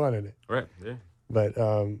whatever you want in it. Right. Yeah.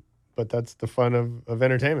 But that's the fun of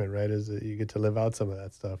entertainment, right? Is that you get to live out some of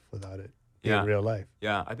that stuff without it being Yeah. real life.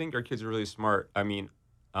 Yeah, I think our kids are really smart. I mean,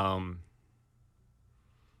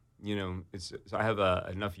 you know, so I have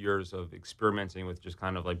enough years of experimenting with just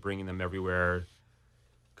kind of like bringing them everywhere,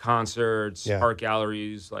 concerts, Yeah. art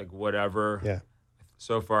galleries, like whatever. Yeah.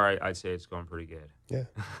 So far, I'd say it's going pretty good. Yeah.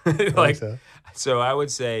 I think Like, so. so I would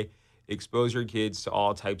say expose your kids to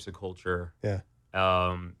all types of culture. Yeah.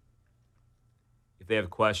 If they have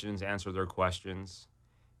questions, answer their questions.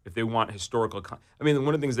 If they want historical, I mean,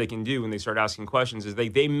 one of the things they can do when they start asking questions is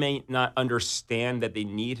they may not understand that they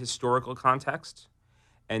need historical context,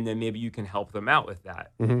 and then maybe you can help them out with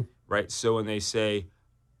that, right? So when they say,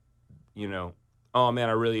 you know, oh man,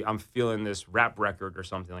 I'm feeling this rap record or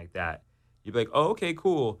something like that, you'd be like, oh, okay,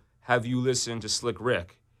 cool. Have you listened to Slick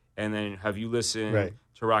Rick? And then have you listened Right.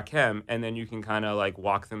 to Rakim? And then you can kind of like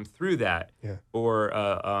walk them through that. Yeah. Or,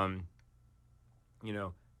 you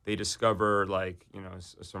know, they discover like, you know,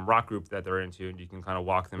 some rock group that they're into, and you can kind of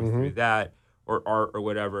walk them through that, or art or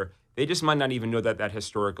whatever. They just might not even know that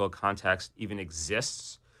historical context even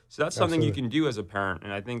exists. So that's something you can do as a parent.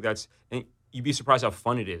 And I think and you'd be surprised how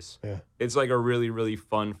fun it is. Yeah. It's like a really, really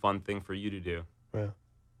fun thing for you to do. Yeah.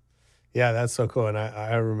 Yeah, that's so cool. And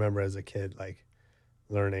I remember as a kid, like,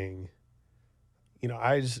 learning, you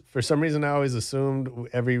know, for some reason, I always assumed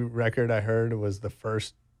every record I heard was the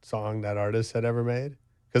first song that artist had ever made,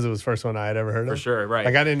 because it was the first one I had ever heard of. For sure, right.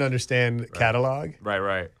 Like, I didn't understand catalog.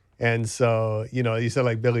 Right. And so, you know, you said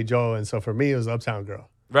like Billy Joel. And so for me, it was Uptown Girl.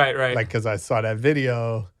 Right. Like, because I saw that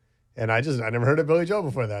video, and I never heard of Billy Joel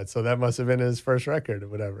before that. So that must have been his first record or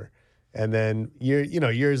whatever. And then,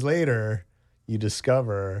 years later, you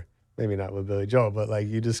discover, maybe not with Billy Joel, but like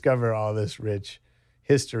you discover all this rich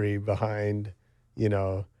history behind, you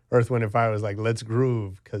know, Earth, Wind & Fire was like, let's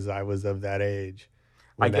groove, because I was of that age.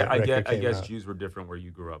 I guess out. Jews were different where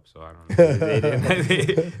you grew up, so I don't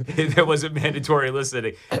know. There wasn't mandatory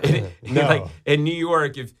listening. No. Like in New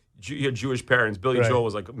York, if you had Jewish parents, Billy Right. Joel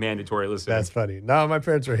was like mandatory listening. That's funny. No, my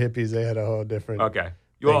parents were hippies. They had a whole different. Okay. thing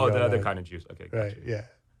The going other on. kind of Jews. Okay. Right. Gotcha. Yeah.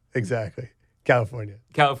 Exactly. California.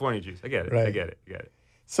 California Jews. I get it. Right. I get it.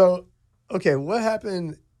 So, okay, what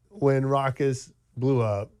happened when Rawkus blew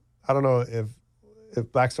up? I don't know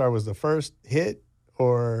if Black Star was the first hit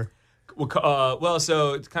or. Well,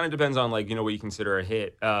 so it kind of depends on like, you know, what you consider a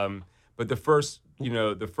hit. But the first,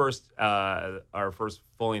 our first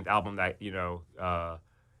full-length album that, you know,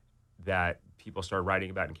 that people started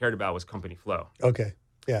writing about and cared about was Company Flow. Okay.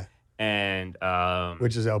 Yeah. And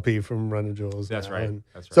Which is LP from Run the Jewels. That's now. right. And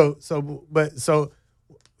That's right. So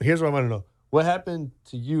here's what I want to know. What happened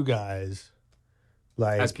to you guys?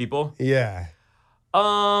 Like, as people, yeah.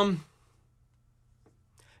 not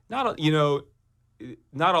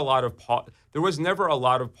a lot of there was never a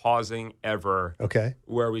lot of pausing ever Okay.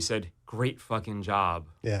 where we said, great fucking job.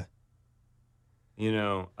 Yeah. You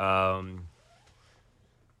know,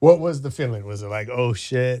 What was the feeling? Was it like, oh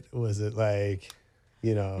shit? Was it like,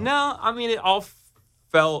 you know? no, I mean, it all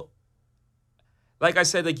felt like I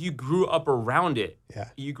said, like you grew up around it. Yeah.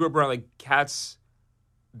 You grew up around like cats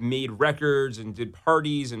made records and did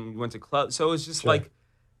parties and went to clubs. So it's just like,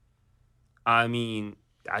 I mean,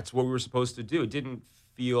 that's what we were supposed to do. It didn't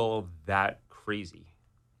feel that crazy.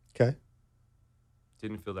 Okay.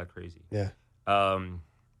 Didn't feel that crazy. Yeah.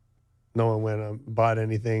 No, No one went and bought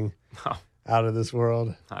anything out of this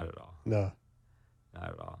world. not at all. No. Not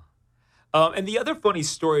at all. And the other funny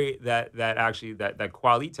story that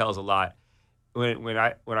Kweli tells a lot, when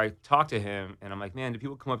I talk to him and I'm like, man, do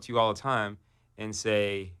people come up to you all the time and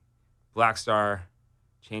say, Black Star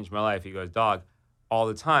changed my life? He goes, dog, all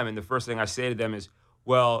the time. And the first thing I say to them is,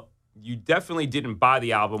 well, you definitely didn't buy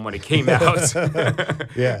the album when it came out.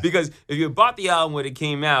 Yeah. Because if you bought the album when it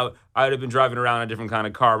came out, I would have been driving around a different kind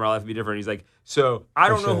of car. My life would be different. He's like, so I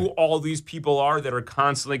don't know who all these people are that are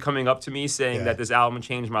constantly coming up to me saying that this album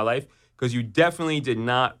changed my life, because you definitely did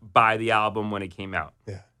not buy the album when it came out.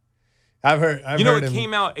 Yeah. I've heard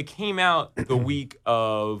it came out the week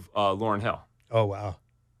of Lauryn Hill. Oh, wow.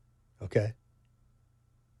 Okay.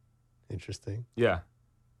 Interesting. Yeah.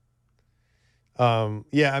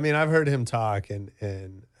 Yeah, I mean, I've heard him talk, and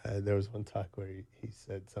there was one talk where he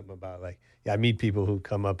said something about like, I meet people who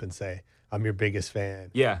come up and say, I'm your biggest fan.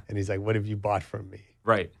 Yeah. And he's like, what have you bought from me?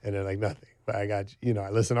 Right. And they're like, nothing. But I got, I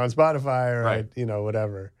listen on Spotify or,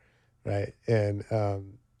 whatever. Right. And I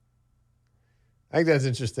think that's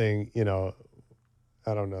interesting.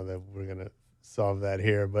 I don't know that we're going to solve that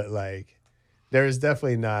here, but like, there is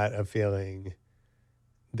definitely not a feeling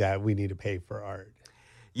that we need to pay for art.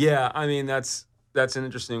 Yeah. I mean, that's an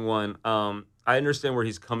interesting one. I understand where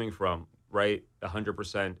he's coming from, right?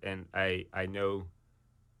 100%. And I know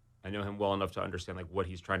him well enough to understand like what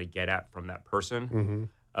he's trying to get at from that person.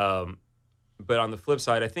 Mm-hmm. But on the flip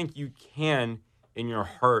side, I think you can, in your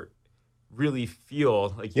heart, really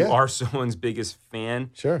feel like you are someone's biggest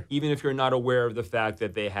fan. Sure. Even if you're not aware of the fact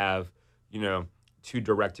that they have, 2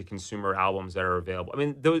 direct-to-consumer albums that are available. I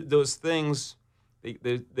mean, those things,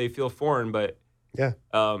 they feel foreign, but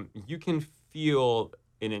you can feel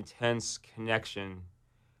an intense connection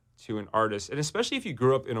to an artist. And especially if you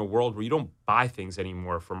grew up in a world where you don't buy things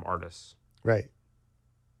anymore from artists. Right.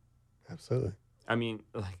 Absolutely. I mean,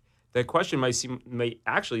 like, that question may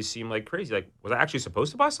actually seem like crazy. Like, was I actually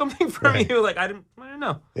supposed to buy something from you? Like, I didn't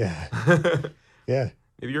know. Yeah. Yeah.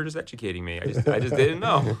 Maybe you're just educating me. I just didn't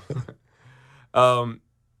know. I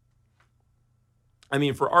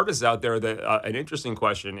mean, for artists out there, an interesting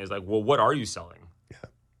question is like, well, what are you selling? Yeah.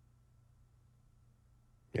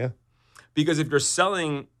 Yeah. Because if you're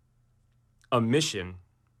selling a mission,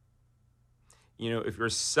 if you're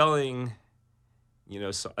selling,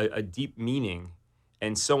 a deep meaning,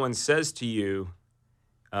 and someone says to you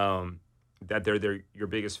that they're your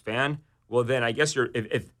biggest fan, well, then I guess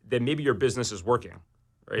then maybe your business is working,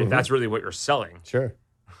 right? Mm-hmm. If that's really what you're selling. Sure.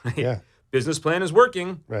 Right? Yeah. Business plan is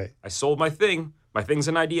working. Right. I sold my thing. My thing's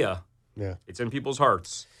an idea. Yeah. It's in people's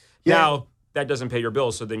hearts. Yeah. Now, that doesn't pay your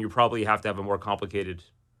bills, so then you probably have to have a more complicated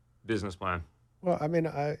business plan. Well, I mean,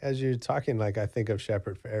 as you're talking, like, I think of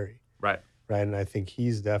Shepard Fairey. Right. Right. And I think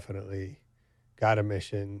he's definitely got a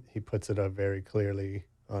mission. He puts it up very clearly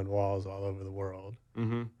on walls all over the world.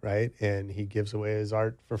 Mm-hmm. Right. And he gives away his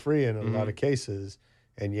art for free in a lot of cases.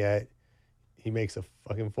 And yet he makes a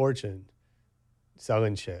fucking fortune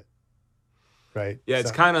selling shit. Right. Yeah,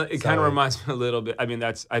 it kind of reminds me a little bit. I mean,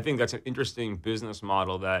 I think that's an interesting business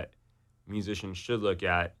model that musicians should look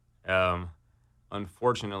at.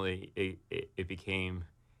 Unfortunately, it became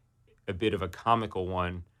a bit of a comical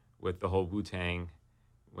one with the whole Wu-Tang.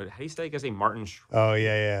 How do you say? I guess Martin. Oh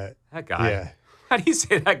yeah. That guy. Yeah. How do you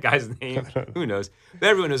say that guy's name? Who knows? But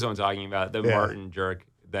everyone knows what I'm talking about. The Martin jerk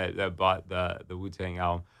that bought the Wu-Tang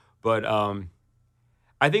album. But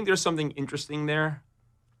I think there's something interesting there.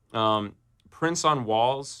 Prints on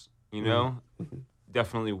walls,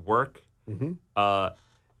 definitely work. Mm-hmm.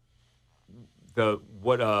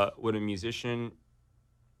 What a musician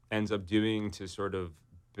ends up doing to sort of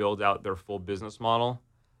build out their full business model,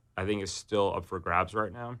 I think is still up for grabs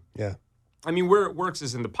right now. Yeah. I mean, where it works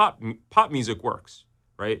is in the pop music works,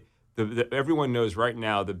 right? Everyone knows right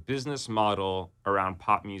now the business model around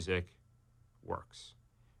pop music works.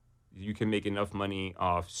 You can make enough money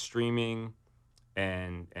off streaming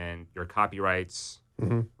and your copyrights,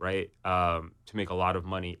 right? To make a lot of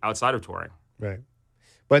money outside of touring. Right.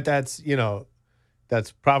 But that's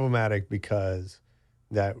problematic because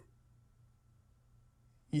that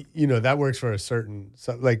works for a certain,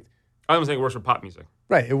 I don't think it works for pop music.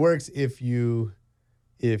 Right. It works if you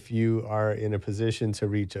are in a position to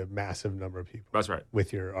reach a massive number of people. That's right.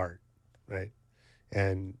 With your art. Right.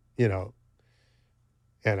 And, Well,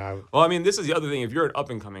 I mean, this is the other thing. If you're an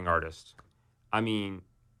up-and-coming artist, I mean,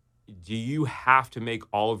 do you have to make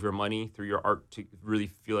all of your money through your art to really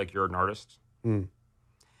feel like you're an artist? Mm.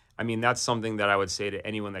 I mean, that's something that I would say to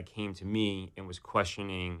anyone that came to me and was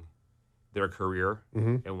questioning their career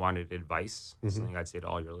and wanted advice. Something I'd say to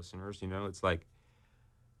all your listeners, it's like,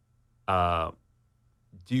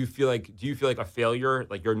 do you feel like a failure?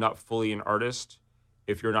 Like you're not fully an artist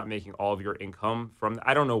if you're not making all of your income from,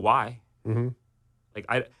 I don't know why. Mm-hmm. Like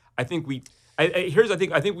I think we've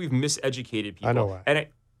miseducated people. I know why. And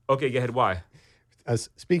okay, go ahead. Why?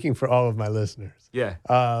 Speaking for all of my listeners. Yeah.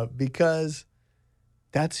 Because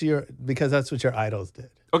that's what your idols did.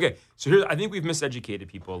 Okay, so I think we've miseducated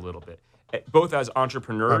people a little bit, both as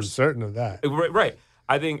entrepreneurs. I'm certain of that. Right.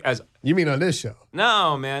 I think as... You mean on this show?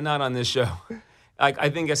 No, man, not on this show. Like, I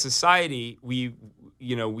think as society, we've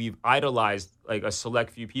idolized like a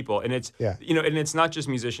select few people, and it's and it's not just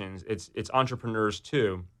musicians, it's entrepreneurs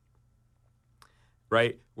too.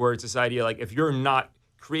 Right? Where it's this idea like if you're not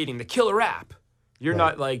creating the killer app, you're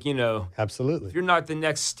not like, Absolutely. If you're not the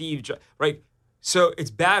next Steve Jobs, right? So it's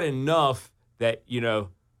bad enough that,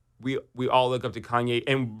 we all look up to Kanye,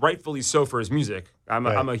 and rightfully so for his music. I'm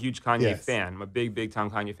a huge Kanye fan. I'm a big time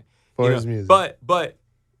Kanye fan. For his music. But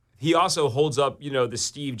he also holds up, the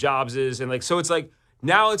Steve Jobses, and like, so it's like,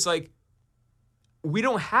 now it's like, we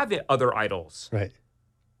don't have other idols. Right.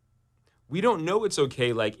 We don't know it's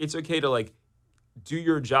okay. Like, it's okay to like do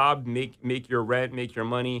your job, make your rent, make your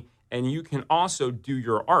money, and you can also do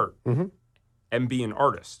your art and be an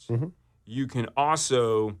artist. Mm-hmm. You can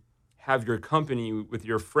also have your company with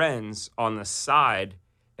your friends on the side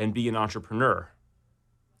and be an entrepreneur.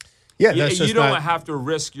 Yeah, that's you don't have to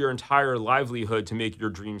risk your entire livelihood to make your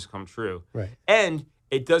dreams come true. Right. And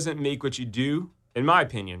it doesn't make what you do, in my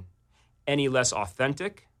opinion, any less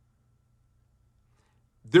authentic.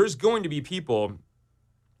 There's going to be people,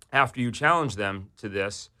 after you challenge them to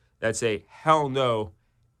this, that say, hell no,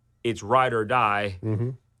 it's ride or die.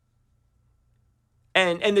 Mm-hmm.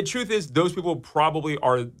 And the truth is, those people probably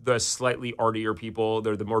are the slightly artier people.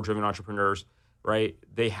 They're the more driven entrepreneurs, right?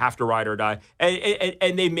 They have to ride or die,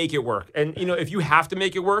 and they make it work. And if you have to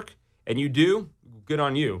make it work, and you do, good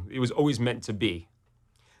on you. It was always meant to be.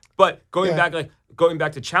 But going back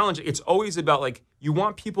to challenge, it's always about like you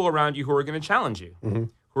want people around you who are going to challenge you,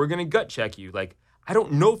 who are going to gut check you. Like, I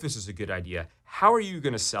don't know if this is a good idea. How are you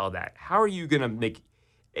going to sell that? How are you going to make,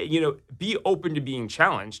 be open to being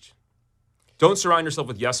challenged. Don't surround yourself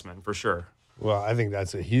with yes men, for sure. Well, I think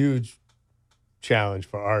that's a huge challenge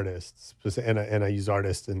for artists, and I use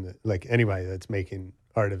artists in like anybody that's making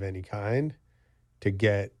art of any kind, to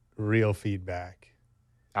get real feedback.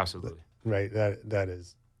 Absolutely. Right. That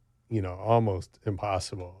is, almost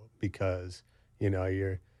impossible because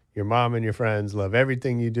your mom and your friends love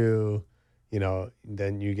everything you do.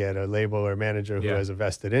 Then you get a label or manager who has a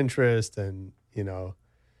vested interest and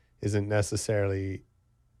isn't necessarily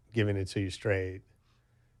giving it to you straight,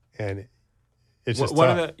 and it's just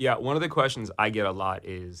one of the questions I get a lot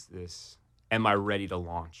is this: am I ready to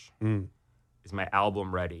launch? Is my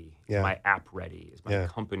album ready? Is my app ready? Is my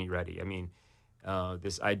company ready? I mean,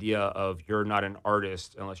 this idea of you're not an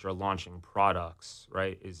artist unless you're launching products,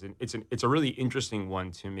 right? It's a really interesting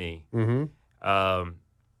one to me.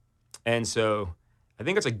 And so I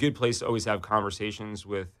think it's a good place to always have conversations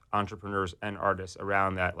with entrepreneurs and artists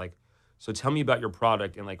around that, like. So tell me about your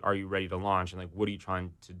product and like, are you ready to launch? And like, what are you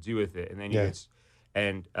trying to do with it? And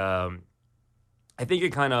then I think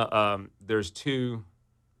it kind of there's two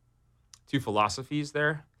philosophies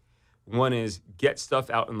there. One is get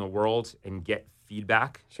stuff out in the world and get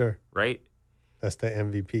feedback. Sure. Right. That's the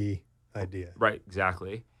MVP idea. Right.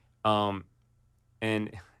 Exactly. And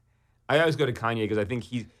I always go to Kanye because I think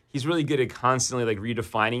he's really good at constantly like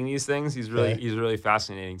redefining these things. He's really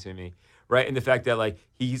fascinating to me. Right. And the fact that like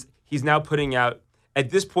he's now putting out,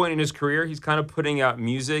 at this point in his career, he's kind of putting out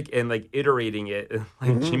music and like iterating it,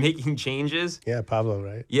 like making changes. Yeah, Pablo,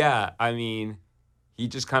 right? Yeah, I mean, he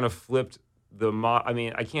just kind of flipped I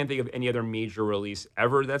mean, I can't think of any other major release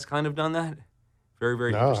ever that's kind of done that. Very,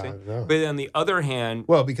 very interesting. No. But on the other hand...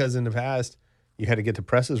 Well, because in the past, you had to get the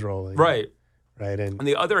presses rolling. Right. Right. And on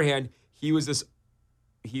the other hand, he was this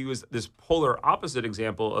polar opposite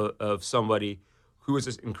example of somebody who was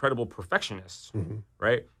this incredible perfectionist,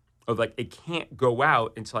 right? Of like, it can't go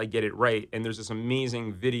out until I get it right. And there's this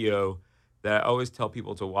amazing video that I always tell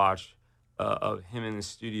people to watch of him in the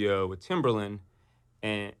studio with Timbaland.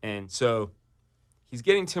 And so he's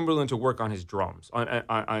getting Timbaland to work on his drums, on a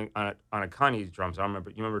Kanye's drums. I don't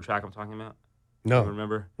remember. You remember the track I'm talking about? No. You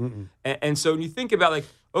remember? And so when you think about like,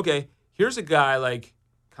 okay, here's a guy like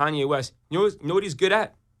Kanye West. You know what he's good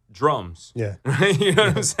at? Drums. Yeah. Right? You know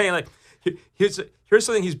what I'm saying? Like, here's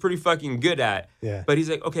something he's pretty fucking good at. Yeah. But he's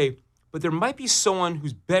like, okay, but there might be someone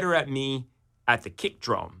who's better at me at the kick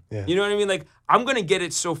drum. Yeah. You know what I mean? Like, I'm going to get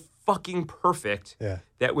it so fucking perfect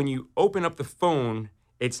that when you open up the phone,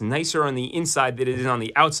 it's nicer on the inside than it is on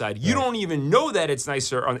the outside. You don't even know that it's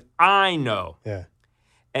nicer I know. Yeah.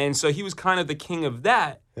 And so he was kind of the king of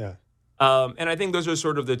that. Yeah. And I think those are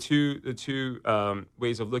sort of the two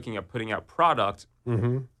ways of looking at putting out product.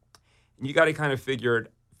 Mm-hmm. You got to kind of figure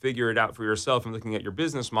it out for yourself and looking at your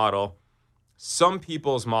business model. Some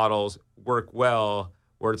people's models work well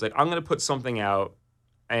where it's like, I'm going to put something out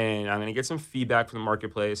and I'm going to get some feedback from the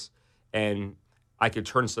marketplace and I could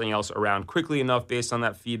turn something else around quickly enough based on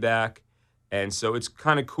that feedback. And so it's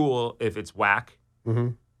kind of cool if it's whack. Mm-hmm.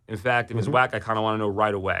 In fact, if it's whack, I kind of want to know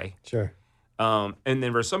right away. Sure. And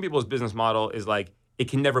then for some people's business model is like, it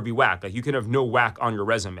can never be whack. Like you can have no whack on your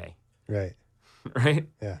resume. Right. Right?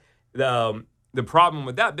 Yeah. The problem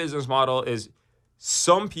with that business model is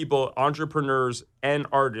some people, entrepreneurs and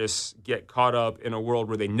artists, get caught up in a world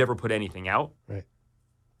where they never put anything out. Right.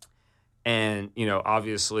 And,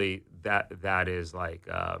 obviously that is like,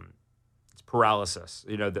 it's paralysis.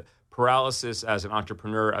 The paralysis as an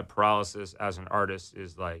entrepreneur, paralysis as an artist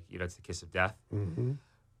is like, it's the kiss of death. Mm-hmm.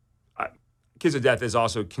 Kiss of death is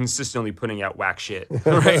also consistently putting out whack shit,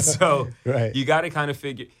 right? So you got to kind of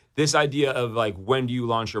figure this idea of like, when do you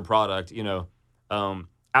launch your product,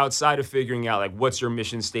 outside of figuring out like, what's your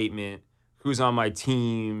mission statement, who's on my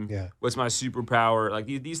team, what's my superpower, like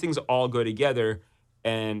these things all go together.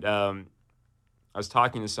 And I was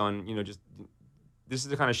talking to someone, just this is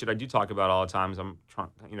the kind of shit I do talk about all the time.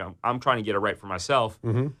 I'm trying to get it right for myself.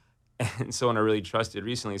 Mm-hmm. And someone I really trusted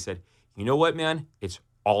recently said, you know what, man? It's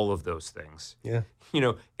all of those things. Yeah.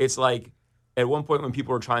 It's like at one point when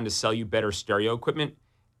people were trying to sell you better stereo equipment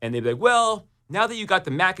and they'd be like, well, now that you got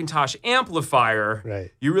the Macintosh amplifier,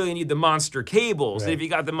 you really need the Monster cables. And if you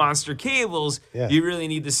got the Monster cables, you really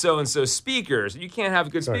need the so-and-so speakers. You can't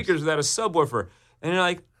have good speakers without a subwoofer. And you're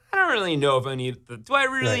like, I don't really know if I need do I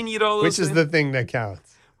really need all those Which things? is the thing that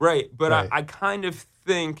counts. Right. But I kind of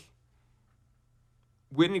think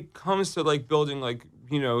when it comes to like building like,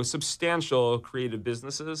 substantial creative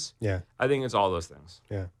businesses, I think it's all those things.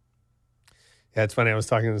 Yeah. Yeah, it's funny. I was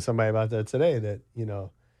talking to somebody about that today that,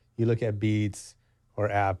 you look at Beats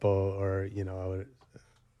or Apple or,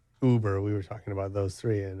 Uber, we were talking about those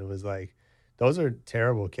three, and it was like, those are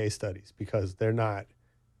terrible case studies because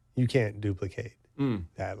you can't duplicate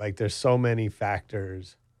that. Like, there's so many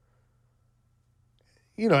factors,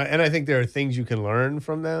 and I think there are things you can learn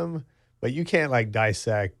from them, but you can't like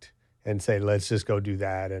dissect and say, let's just go do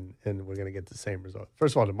that and we're going to get the same result.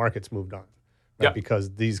 First of all, the market's moved on, right?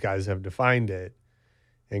 Because these guys have defined it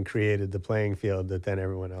and created the playing field that then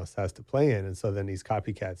everyone else has to play in. And so then these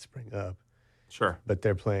copycats spring up. Sure. But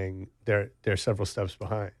they're several steps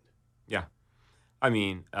behind. Yeah. I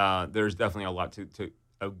mean, there's definitely a lot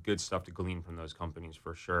of good stuff to glean from those companies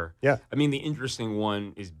for sure. Yeah. I mean, the interesting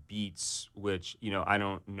one is Beats, which, I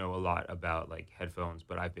don't know a lot about like headphones,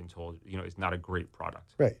 but I've been told, it's not a great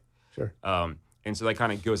product. Right. Sure. And so that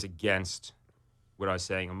kind of goes against what I was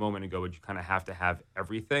saying a moment ago, which you kind of have to have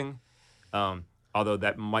everything. Although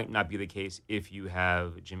that might not be the case if you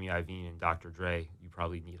have Jimmy Iovine and Dr. Dre, you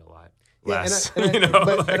probably need a lot less.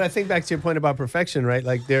 But I think back to your point about perfection, right?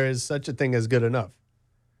 Like there is such a thing as good enough.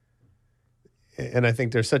 And I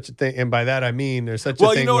think there's such a thing, and by that I mean there's such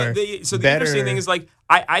a thing where the interesting thing is like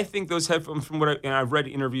I think those headphones, from what I've read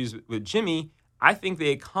interviews with Jimmy, I think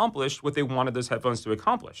they accomplished what they wanted those headphones to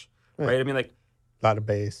accomplish. Right? I mean, like a lot of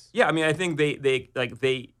bass. Yeah, I mean, I think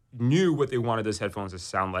they knew what they wanted those headphones to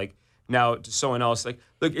sound like. Now, to someone else, like,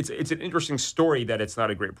 look, it's an interesting story that it's not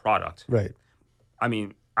a great product. Right. I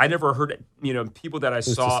mean, I never heard it. People that I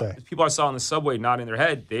saw on the subway nodding their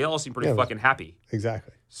head, they all seem pretty fucking happy.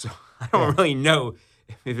 Exactly. So I don't really know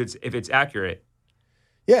if it's accurate.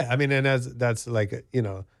 Yeah, I mean, and that's like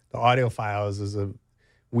the audiophiles is a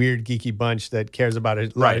weird geeky bunch that cares about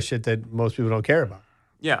a lot of shit that most people don't care about.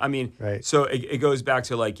 Yeah, I mean, so it goes back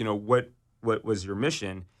to like, what was your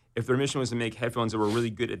mission? If their mission was to make headphones that were really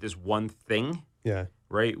good at this one thing,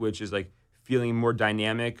 right, which is like feeling more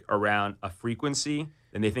dynamic around a frequency,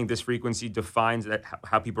 and they think this frequency defines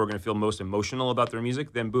how people are going to feel most emotional about their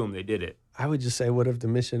music, then boom, they did it. I would just say, what if the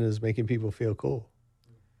mission is making people feel cool?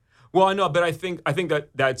 Well, I know, but I think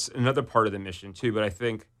that's another part of the mission too. But I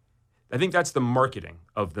think that's the marketing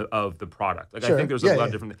of the product. Like I think there's a lot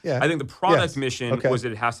of different. I think the product mission was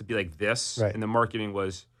that it has to be like this, and the marketing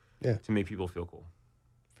was to make people feel cool.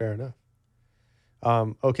 Fair enough.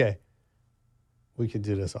 Okay, we could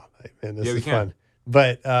do this all night, man. This is fun.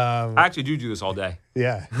 But I actually do this all day.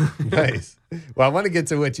 yeah, nice. Well, I want to get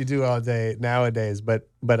to what you do all day nowadays, but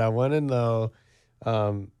I want to know,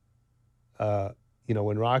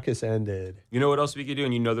 when Raucous ended. You know what else we could do?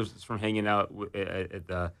 And you know this from hanging out at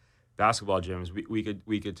the basketball gyms.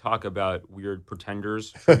 We could talk about weird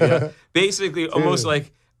pretenders. Trivia. Basically, almost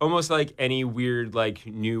like any weird like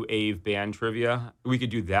new Ave band trivia. We could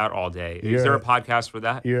do that all day. Is there a podcast for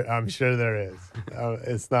that? I'm sure there is.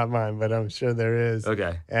 It's not mine, but I'm sure there is.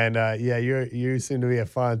 Okay. And you seem to be a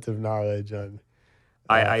font of knowledge on.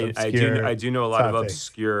 I do know a lot of topics.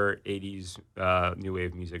 obscure '80s new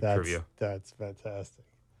wave music trivia. That's fantastic.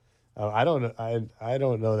 I don't know. I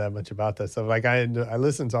don't know that much about that stuff. Like I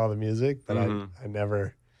listen to all the music, but I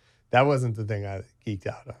never. That wasn't the thing I geeked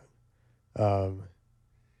out on.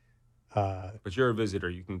 But you're a visitor.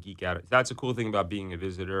 You can geek out. That's a cool thing about being a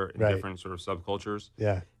visitor in Right. different sort of subcultures.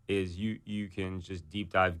 Yeah. Is you can just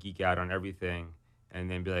deep dive, geek out on everything,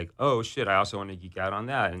 and then be like, oh shit, I also want to geek out on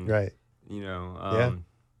that, and Right.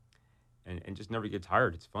 and just never get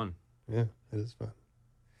tired. It's fun. Yeah, it is fun.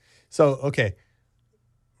 So okay,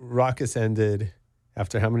 Raucous ended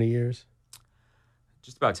after how many years?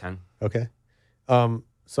 Just about 10. Okay.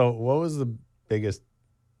 So what was the biggest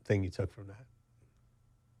thing you took from that?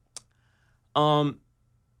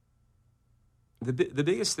 The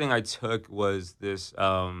biggest thing I took was this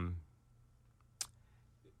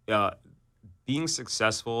being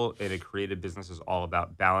successful in a creative business is all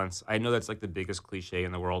about balance. I know that's like the biggest cliche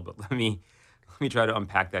in the world, but let me try to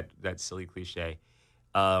unpack that silly cliche.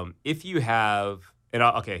 If you have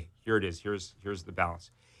here it is. Here's the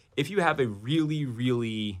balance. If you have a really,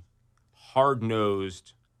 really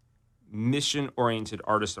hard-nosed, mission-oriented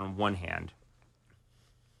artist on one hand,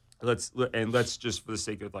 let's just for the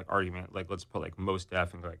sake of like argument, like let's put like Mos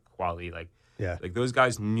Def and like Kweli, like those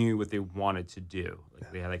guys knew what they wanted to do.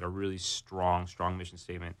 Like they had like a really strong mission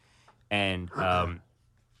statement, and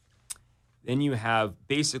then you have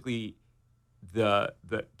basically the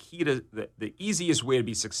key to the easiest way to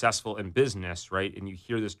be successful in business, right? And you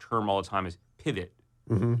hear this term all the time is pivot,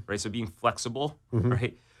 right? So being flexible,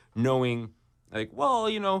 right? Knowing like, well,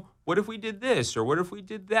 what if we did this, or what if we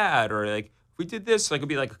did that, or like if we did this, like it'd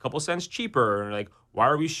be like a couple cents cheaper, or like why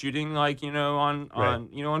are we shooting like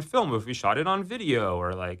on film if we shot it on video,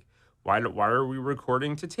 or like why are we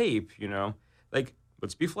recording to tape, like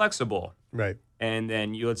let's be flexible, right? And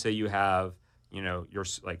then let's say you have you're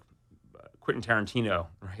like Quentin Tarantino,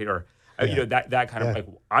 right? Or that kind of like,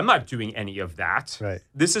 I'm not doing any of that. Right.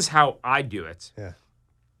 This is how I do it. Yeah.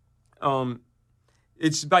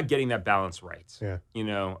 It's about getting that balance right. Yeah.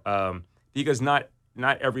 Because not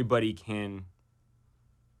everybody can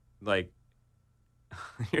like.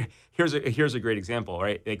 Here's a great example,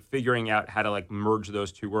 right? Like figuring out how to like merge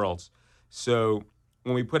those two worlds. So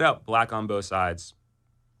when we put out Black on Both Sides,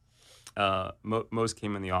 Mos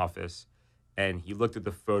came in the office. And he looked at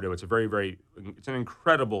the photo. It's an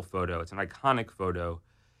incredible photo. It's an iconic photo.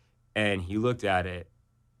 And he looked at it,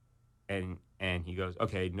 and he goes,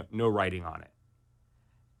 "Okay, no writing on it."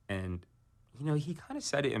 And he kind of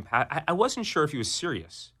said it in I wasn't sure if he was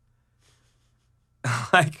serious.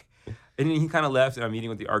 Like, and then he kind of left. And I'm meeting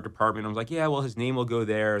with the art department. I was like, "Yeah, well, his name will go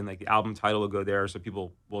there, and like the album title will go there, so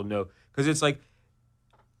people will know." Because it's like.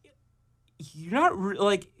 You're not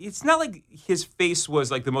like it's not like his face was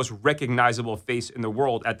like the most recognizable face in the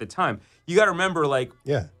world at the time. You got to remember, like,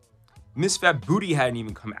 Miss Fat Booty hadn't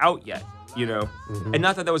even come out yet, and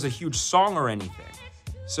not that was a huge song or anything.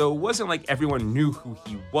 So it wasn't like everyone knew who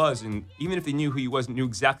he was, and even if they knew who he was, knew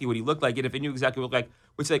exactly what he looked like, and if they knew exactly what he looked like,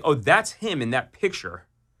 would say, "Oh, that's him in that picture."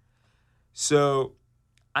 So,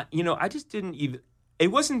 I just didn't even. It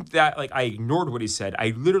wasn't that like I ignored what he said.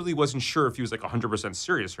 I literally wasn't sure if he was like 100%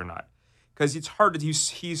 serious or not. Because it's hard to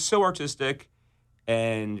he's so artistic,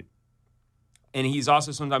 and he's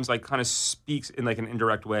also sometimes like kind of speaks in like an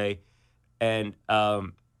indirect way, and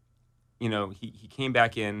he came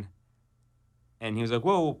back in, and he was like,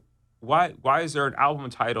 "Whoa, why is there an album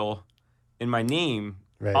title in my name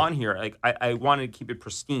on here? Like I wanted to keep it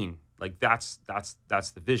pristine, like that's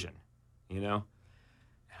the vision, And I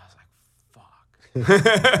was like, fuck.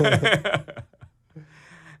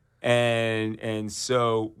 And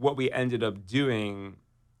so what we ended up doing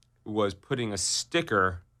was putting a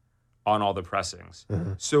sticker on all the pressings.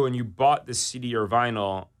 So when you bought the CD or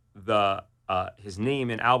vinyl, the his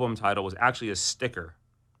name and album title was actually a sticker.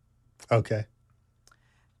 Okay.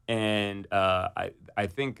 And I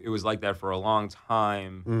think it was like that for a long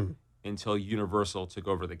time until Universal took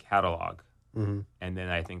over the catalog. And then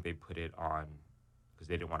I think they put it on because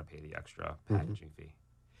they didn't want to pay the extra packaging fee.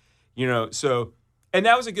 So And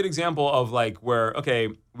that was a good example of like where, okay,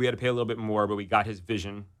 we had to pay a little bit more, but we got his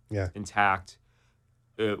vision intact.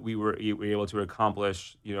 We were able to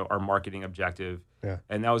accomplish, our marketing objective. Yeah.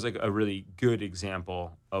 And that was like a really good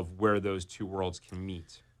example of where those two worlds can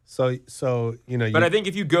meet. So But I think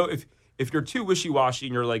if you go, if you're too wishy-washy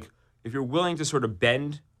and you're like, if you're willing to sort of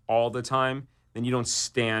bend all the time, then you don't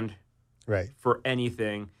stand for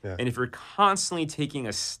anything. Yeah. And if you're constantly taking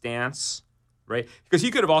a stance, right? Because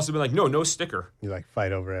he could have also been like, no sticker. You like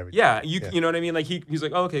fight over everything. Yeah, you know what I mean? Like he's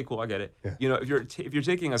like, oh, okay, cool, I get it. Yeah. If you're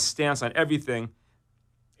taking a stance on everything,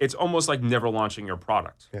 it's almost like never launching your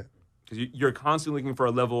product. Yeah. Because you're constantly looking for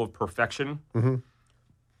a level of perfection, and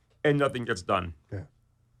nothing gets done. Yeah.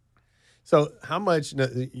 So how much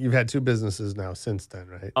you've had 2 businesses now since then,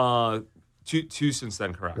 right? Two since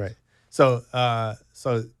then, correct? Right. So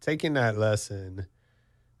so taking that lesson,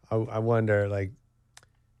 I wonder, like,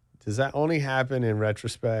 does that only happen in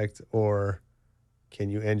retrospect, or can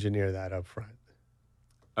you engineer that up front?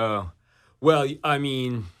 Well, I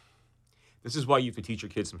mean, this is why you have to teach your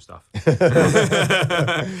kids some stuff. Like,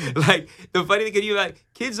 the funny thing,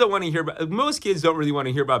 kids don't want to hear about, most kids don't really want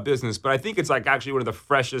to hear about business, but I think it's like actually one of the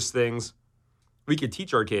freshest things we could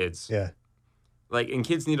teach our kids. Yeah. Like, and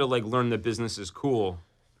kids need to like learn that business is cool.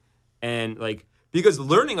 And like, because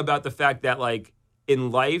learning about the fact that like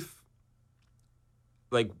in life,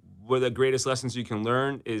 like one of the greatest lessons you can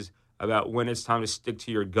learn is about when it's time to stick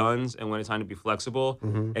to your guns and when it's time to be flexible.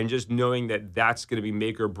 And just knowing that that's going to be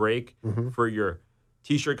make or break for your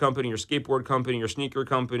t-shirt company, your skateboard company, your sneaker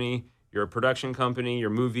company, your production company, your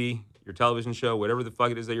movie, your television show, whatever the fuck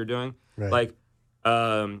it is that you're doing. Right. Like,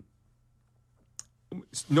 no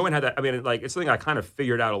one had that. I mean, like, it's something I kind of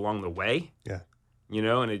figured out along the way. Yeah.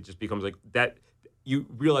 And it just becomes like that. You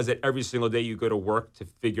realize that every single day you go to work to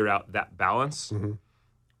figure out that balance.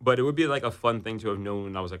 But it would be like a fun thing to have known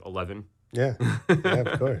when I was like 11. Yeah. Yeah,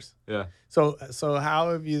 of course. Yeah. So how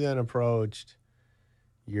have you then approached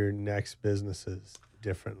your next businesses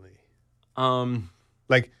differently?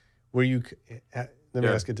 Like, were you? Let me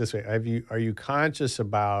ask it this way: Are you conscious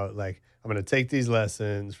about, like, I'm going to take these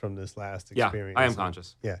lessons from this last experience? Yeah, I am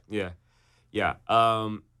conscious. Yeah.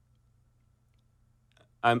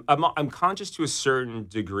 I'm conscious to a certain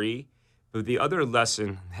degree, but the other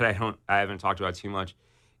lesson that I haven't talked about too much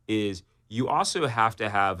is you also have to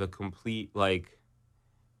have a complete, like,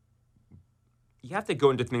 you have to go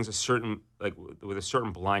into things with a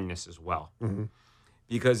certain blindness as well.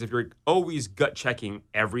 Because if you're always gut checking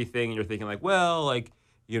everything and you're thinking like, well, like,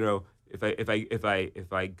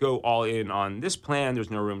 if I go all in on this plan,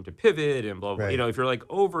 there's no room to pivot and blah blah. Right. If you're like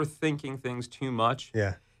overthinking things too much,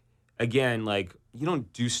 again, like, you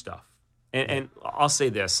don't do stuff. And I'll say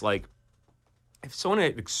this, like, if someone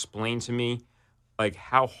had explained to me like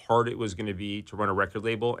how hard it was going to be to run a record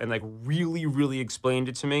label and like really, really explained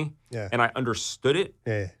it to me, and I understood it,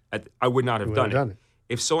 I would not have done it.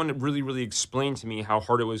 If someone had really, really explained to me how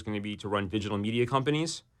hard it was going to be to run digital media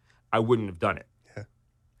companies, I wouldn't have done it. Yeah.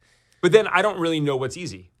 But then I don't really know what's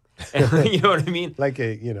easy. You know what I mean? Like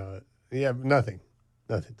nothing.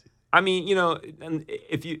 I mean, and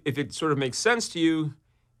if it sort of makes sense to you,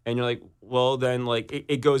 and you're like, well, then like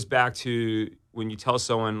it goes back to when you tell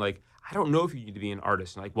someone like, I don't know if you need to be an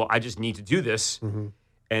artist. And like, well, I just need to do this. And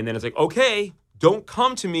then it's like, okay, don't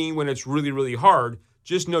come to me when it's really, really hard.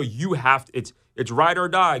 Just know you have to, it's ride or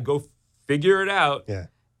die. Go figure it out. Yeah.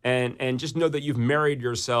 And just know that you've married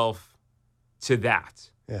yourself to that.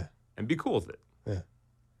 Yeah. And be cool with it. Yeah.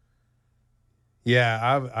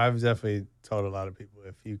 Yeah, I've definitely told a lot of people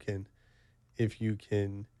if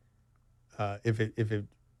it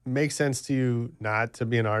makes sense to you not to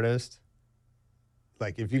be an artist,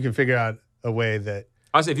 like if you can figure out a way that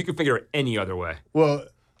I say if you could figure it any other way. Well,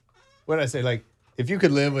 what did I say? Like, if you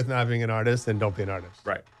could live with not being an artist, then don't be an artist.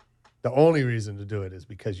 Right. The only reason to do it is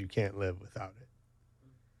because you can't live without it.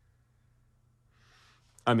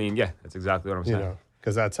 I mean, yeah, that's exactly what I'm saying.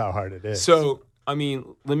 Because that's how hard it is. So, I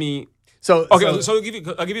mean, let me. So I'll give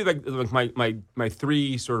you like my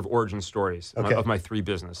 3 sort of origin stories of my 3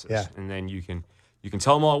 businesses, and then you can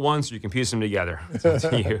tell them all at once, or you can piece them together. It's up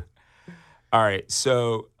to you. All right,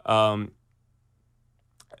 so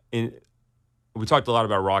we talked a lot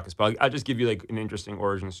about Rawkus, but I'll just give you like an interesting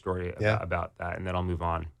origin story about that, and then I'll move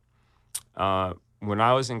on. When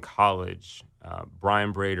I was in college,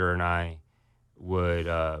 Brian Brader and I would,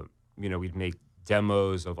 we'd make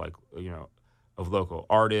demos of like, of local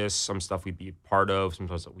artists. Some stuff we'd be a part of.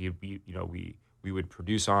 Sometimes we would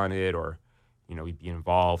produce on it, or, we'd be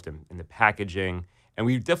involved in the packaging. And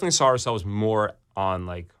we definitely saw ourselves more on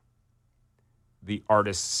like the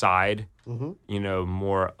artist side,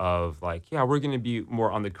 more of like, we're going to be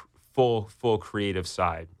more on the full creative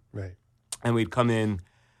side. Right. And we'd come in,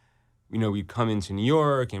 we'd come into New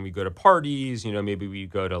York and we'd go to parties, maybe we'd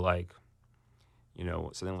go to like,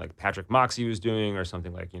 something like Patrick Moxie was doing or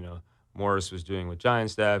something like, Morris was doing with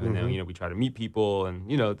Giant Step. And then, we try to meet people and,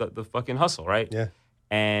 the fucking hustle, right? Yeah.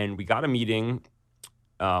 And we got a meeting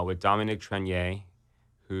with Dominic Trenier,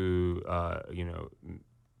 who,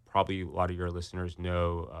 probably a lot of your listeners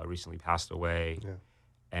know recently passed away. Yeah.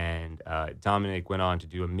 And Dominic went on to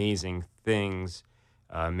do amazing things,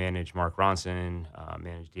 manage Mark Ronson,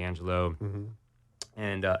 manage D'Angelo. Mm-hmm.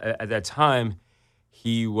 And at that time,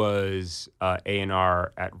 he was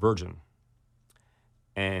A&R at Virgin.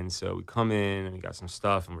 And so we come in and we got some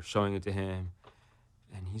stuff and we're showing it to him.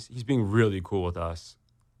 And he's being really cool with us.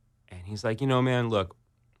 And he's like, man, look,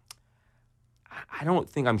 I don't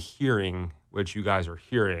think I'm hearing what you guys are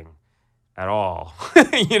hearing at all,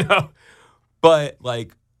 But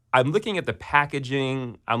like, I'm looking at the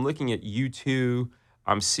packaging. I'm looking at you two.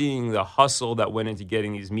 I'm seeing the hustle that went into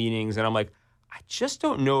getting these meetings. And I'm like, I just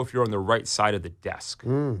don't know if you're on the right side of the desk.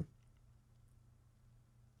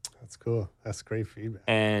 That's cool. That's great feedback.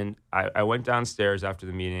 And I went downstairs after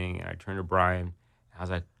the meeting and I turned to Brian. And I was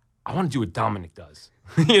like, I want to do what Dominic does.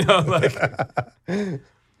 Like,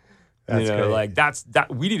 that's great. Like that.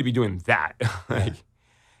 We need to be doing that.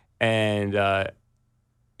 And,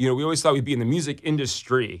 we always thought we'd be in the music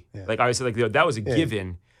industry. Yeah. Like, obviously, like that was a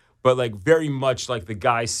given. But, like, very much like the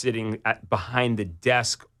guy sitting behind the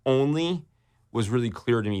desk only was really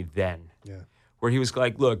clear to me then. Yeah. Where he was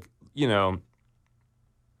like, look, you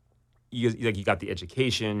got the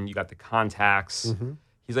education, you got the contacts. Mm-hmm.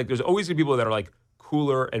 He's like, there's always going to be people that are, like,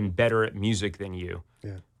 cooler and better at music than you.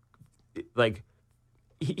 Yeah. Like,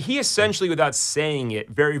 he essentially, without saying it,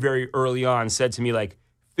 very, very early on said to me, like,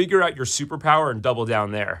 figure out your superpower and double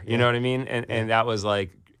down there. You know what I mean? And that was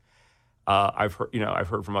like, I've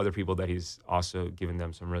heard from other people that he's also given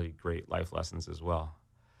them some really great life lessons as well.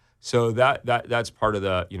 So that's part of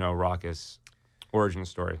the, Rawkus origin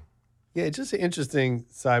story. Yeah, it's just an interesting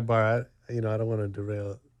sidebar. I don't want to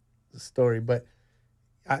derail the story, but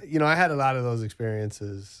I had a lot of those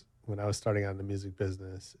experiences when I was starting out in the music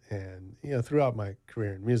business and, throughout my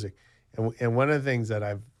career in music. And one of the things that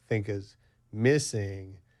I think is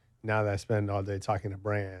missing now that I spend all day talking to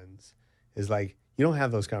brands is like, you don't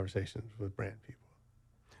have those conversations with brand people.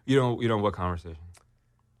 You don't what conversation?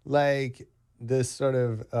 Like this sort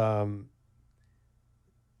of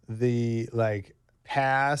the like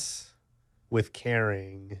pass with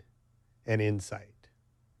caring and insight.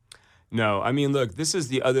 No, I mean, look, this is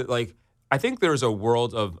the other, like, I think there's a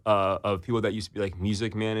world of people that used to be like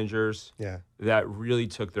music managers that really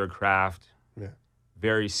took their craft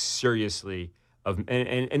very seriously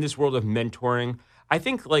and this world of mentoring. I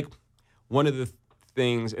think like one of the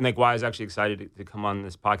things, and like why I was actually excited to come on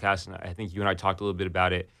this podcast, and I think you and I talked a little bit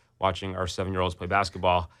about it watching our 7-year-olds play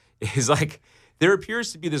basketball, is like there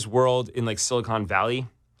appears to be this world in like Silicon Valley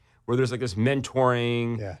where there's like this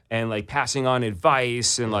mentoring and like passing on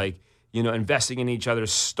advice and like, investing in each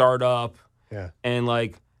other's startup. Yeah. And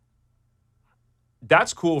like,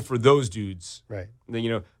 that's cool for those dudes. Right.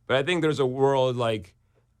 But I think there's a world like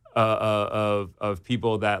of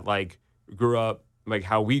people that like grew up like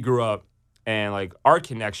how we grew up and like our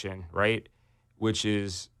connection, right? Which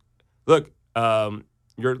is, look,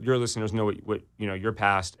 your listeners know what your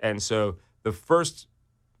past, and so the first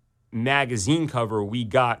magazine cover we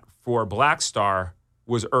got for Black Star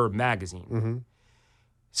was Herb magazine. Mm-hmm.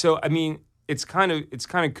 So I mean, it's kind of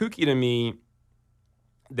kooky to me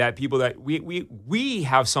that people that we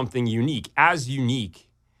have something unique as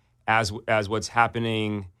what's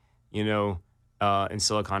happening, in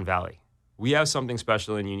Silicon Valley. We have something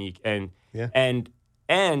special and unique, and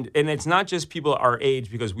it's not just people our age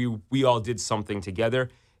because we all did something together.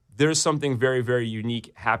 There's something very, very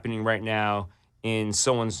unique happening right now in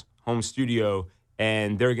someone's home studio,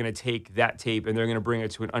 and they're going to take that tape and they're going to bring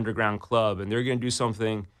it to an underground club, and they're going to do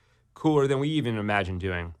something cooler than we even imagined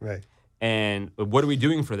doing. Right. And what are we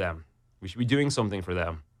doing for them? We should be doing something for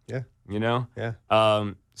them. Yeah.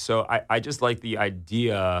 Yeah. So I just like the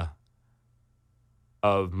idea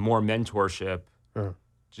of more mentorship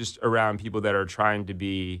just around people that are trying to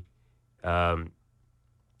be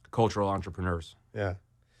cultural entrepreneurs. Yeah.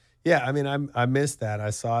 Yeah, I mean, I miss that.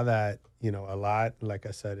 I saw that, a lot, like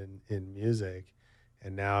I said, in music,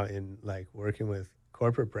 and now in like working with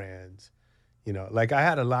corporate brands. Like I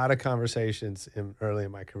had a lot of conversations early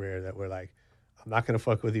in my career that were like, I'm not going to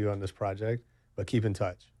fuck with you on this project, but keep in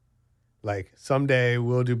touch. Like someday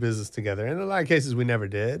we'll do business together. And in a lot of cases we never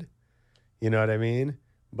did. You know what I mean?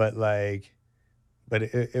 But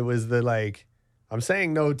it was the like, I'm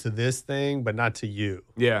saying no to this thing, but not to you.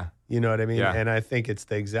 Yeah. You know what I mean? Yeah. And I think it's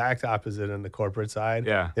the exact opposite on the corporate side.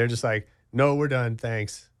 Yeah. They're just like, no, we're done.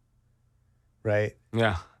 Thanks. Right.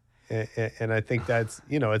 Yeah. And I think that's,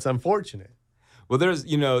 it's unfortunate. Well, there's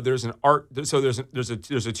an art. So there's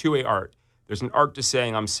a two-way art. There's an art to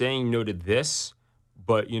saying, I'm saying no to this,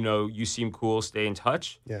 but, you seem cool, stay in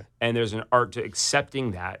touch. Yeah. And there's an art to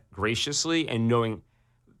accepting that graciously and knowing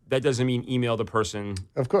that doesn't mean email the person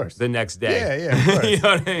Of course. the next day. Yeah, of course. You know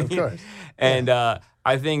what I mean? Of course. And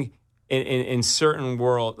I think in certain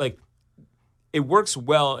world, like, it works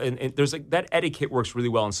well, and there's like that etiquette works really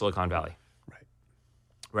well in Silicon Valley.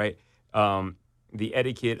 Right? The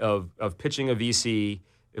etiquette of pitching a VC,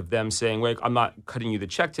 of them saying, wait, I'm not cutting you the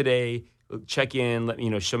check today. Check in, let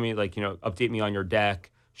me, show me, update me on your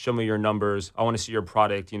deck, show me your numbers. I want to see your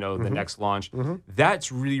product, the next launch.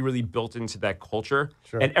 That's really, really built into that culture.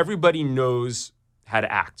 Sure. And everybody knows how to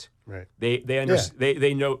act. Right. They understand.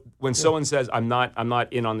 They know when someone says, I'm not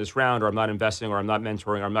in on this round, or I'm not investing, or I'm not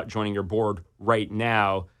mentoring, or I'm not joining your board right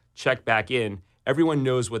now, check back in. Everyone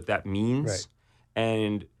knows what that means. Right.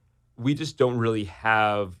 And we just don't really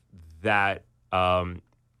have that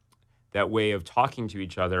that way of talking to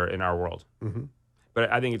each other in our world.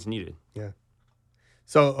 But I think it's needed. Yeah.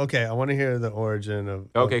 So, okay, I want to hear the origin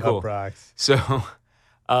of cool. Uproxx. So,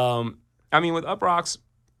 with Uproxx,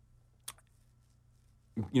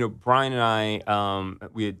 Brian and I,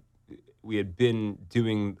 we had been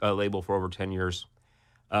doing a label for over 10 years.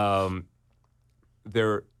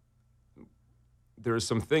 There's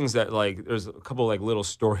some things that there's a couple little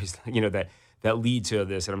stories, that lead to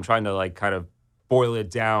this, and I'm trying to kind of boil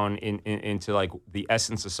it down into the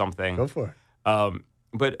essence of something. Go for it.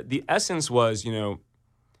 But the essence was,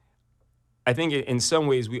 I think in some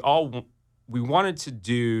ways we wanted to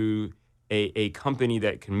do a company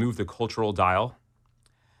that can move the cultural dial.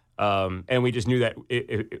 And we just knew that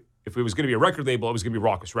if it was going to be a record label, it was going to be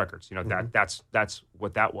Rawkus Records. That's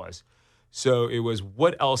what that was. So it was,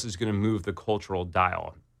 what else is going to move the cultural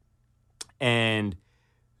dial? And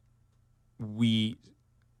we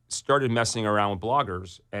started messing around with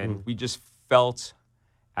bloggers, and we just felt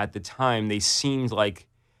at the time they seemed like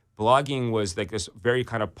blogging was like this very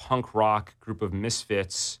kind of punk rock group of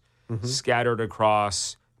misfits scattered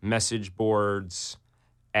across message boards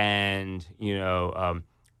and,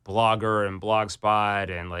 Blogger and Blogspot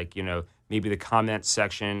and maybe the comment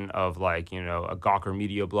section of a Gawker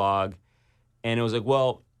Media blog. And it was like,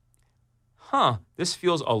 well, this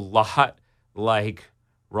feels a lot like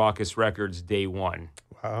Rawkus Records day one.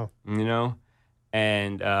 Wow.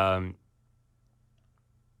 And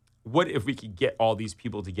what if we could get all these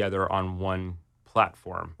people together on one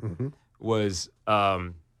platform was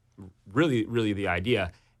really, really the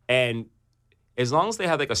idea. And as long as they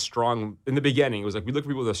had a strong, in the beginning, it was we looked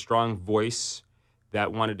for people with a strong voice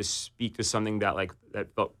that wanted to speak to something that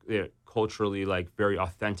that felt culturally very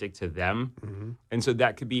authentic to them. And so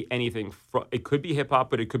that could be anything. It could be hip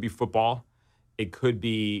hop, but it could be football. It could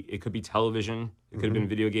be television. It could have been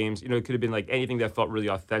video games. It could have been anything that felt really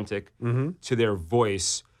authentic to their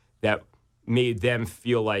voice that made them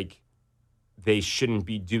feel like they shouldn't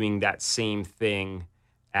be doing that same thing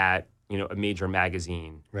at a major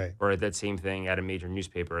magazine, right, or that same thing at a major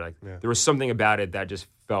newspaper. There was something about it that just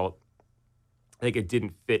felt like it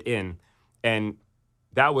didn't fit in. And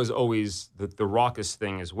that was always the Rawkus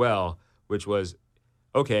thing as well, which was,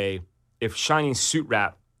 okay, if Shining Suit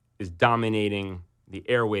Rap is dominating the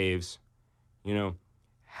airwaves,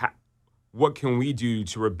 what can we do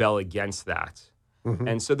to rebel against that?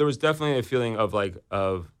 And so there was definitely a feeling of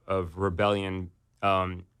of rebellion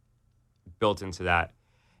built into that.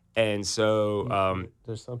 And so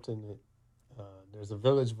there's something that there's a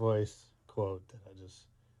Village Voice quote that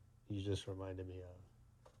you just reminded me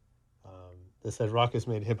of. That said, Rawkus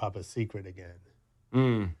made hip hop a secret again.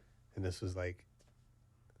 And this was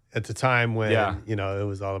at the time when it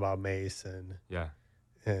was all about Mace and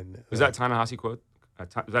was that Ta-Nehisi quote? Was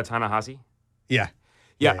that Ta-Nehisi? Yeah.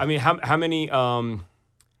 I mean, how many?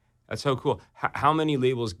 That's so cool. How many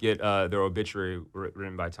labels get their obituary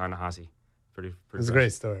written by Ta-Nehisi? Pretty. It's a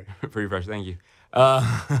great story. Pretty fresh. Thank you.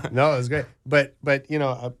 No, it was great. But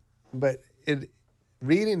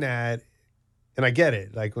reading that, and I get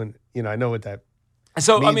it. When I know what that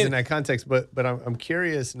means in that context. But I'm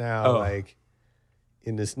curious now.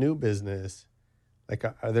 In this new business,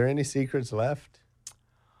 are there any secrets left?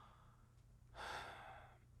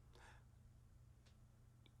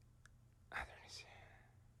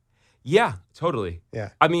 Yeah, totally. Yeah.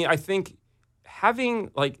 I mean, I think having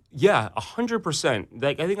 100%.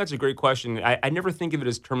 I think that's a great question. I never think of it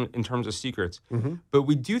as in terms of secrets, but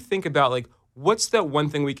we do think about what's that one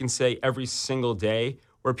thing we can say every single day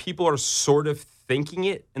where people are sort of thinking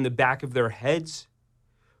it in the back of their heads.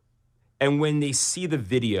 And when they see the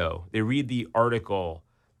video, they read the article,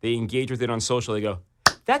 they engage with it on social, they go,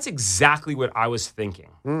 that's exactly what I was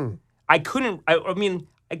thinking. I couldn't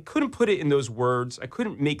put it in those words. I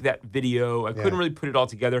couldn't make that video. I couldn't really put it all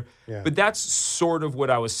together. Yeah. But that's sort of what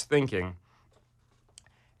I was thinking.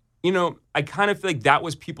 You know, I kind of feel like that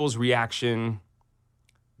was people's reaction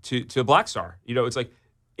to Black Star. You know, it's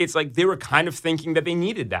like they were kind of thinking that they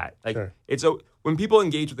needed that. Like when people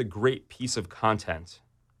engage with a great piece of content,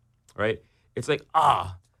 right? It's like,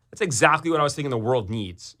 that's exactly what I was thinking the world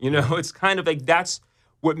needs. You know, it's kind of like that's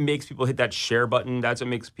what makes people hit that share button. That's what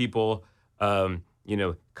makes people,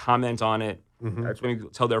 comment on it. That's when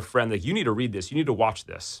you tell their friend, like, you need to read this. You need to watch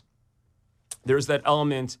this. There's that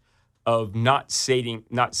element of not saying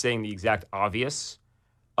the exact obvious.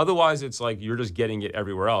 Otherwise, it's like you're just getting it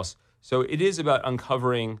everywhere else. So it is about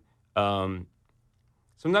uncovering,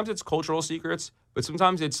 sometimes it's cultural secrets, but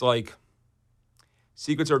sometimes it's like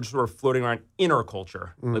secrets are just sort of floating around in our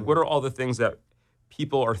culture. Like, what are all the things that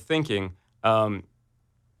people are thinking?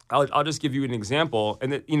 I'll just give you an example.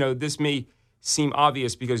 And that, this may seem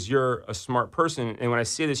obvious because you're a smart person. And when I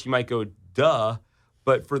say this, you might go, duh.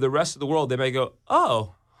 But for the rest of the world, they might go,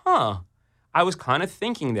 oh, I was kind of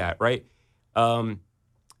thinking that, right?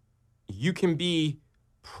 You can be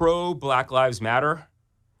pro-Black Lives Matter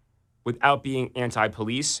without being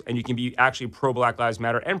anti-police, and you can be actually pro-Black Lives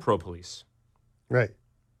Matter and pro-police. Right.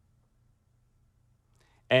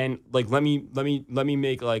 And like, let me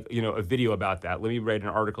make a video about that. Let me write an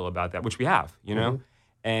article about that, which we have,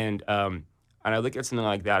 and I look at something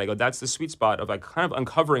like that. I go, that's the sweet spot of like kind of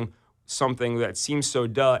uncovering something that seems so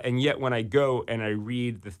duh, and yet when I go and I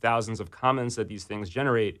read the thousands of comments that these things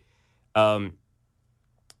generate, I'm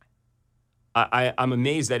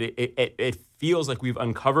amazed that it feels like we've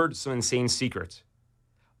uncovered some insane secret.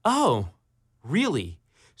 Oh, really?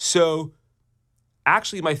 So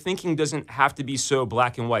actually, my thinking doesn't have to be so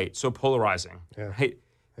black and white, so polarizing. Yeah. Right?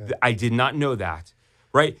 Yeah. I did not know that,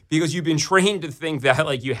 right? Because you've been trained to think that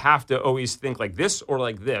like you have to always think like this or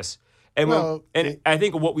like this. And I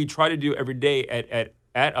think what we try to do every day at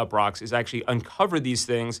Uproxx is actually uncover these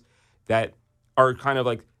things that are kind of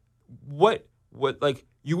like what like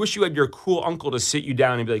you wish you had your cool uncle to sit you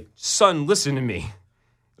down and be like, son, listen to me.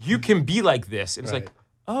 You can be like this. And it's like,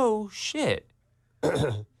 oh shit.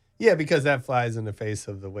 Yeah, because that flies in the face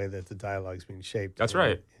of the way that the dialogue's being shaped. That's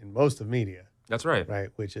right. In most of media. That's right. Right,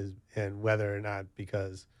 which is, and whether or not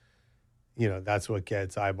because, that's what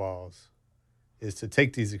gets eyeballs, is to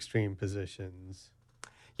take these extreme positions.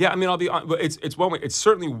 Yeah, I mean, I'll be honest, but it's one way. It's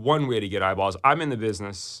certainly one way to get eyeballs. I'm in the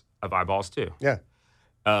business of eyeballs too. Yeah.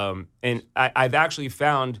 And I've actually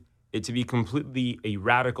found it to be completely a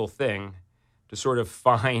radical thing to sort of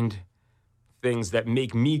find things that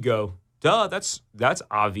make me go, duh, that's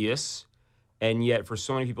obvious, and yet for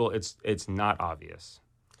so many people, it's not obvious.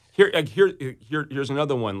 Here's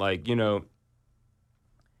another one. Like,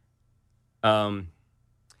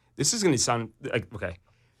 this is going to sound like, okay.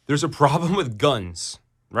 There's a problem with guns,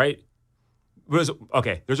 right? There's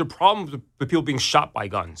a problem with people being shot by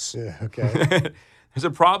guns. Yeah. Okay. There's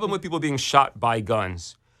a problem with people being shot by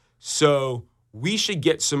guns. So we should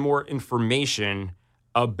get some more information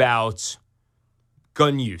about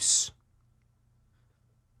gun use.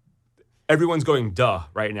 Everyone's going duh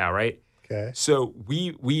right now, right? Okay. So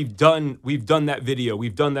we've done that video,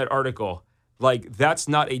 we've done that article. Like, that's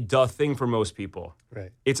not a duh thing for most people.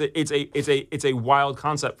 Right. It's a wild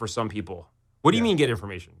concept for some people. What do you mean get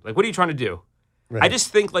information? Like, what are you trying to do? Right. I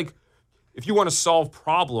just think like if you want to solve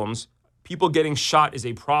problems, people getting shot is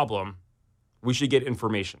a problem. We should get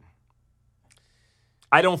information.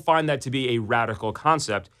 I don't find that to be a radical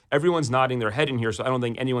concept. Everyone's nodding their head in here, so I don't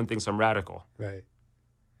think anyone thinks I'm radical. Right.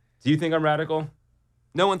 Do you think I'm radical?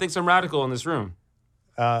 No one thinks I'm radical in this room.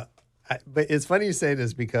 But it's funny you say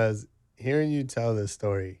this because hearing you tell this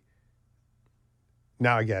story,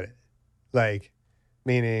 now I get it. Like,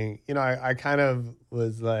 meaning, I kind of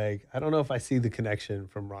was like, I don't know if I see the connection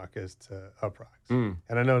from Rawkus to Uproxx.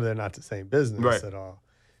 And I know they're not the same business at all.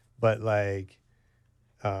 But like,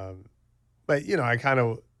 I kind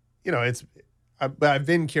of, but I've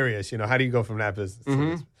been curious, how do you go from that business to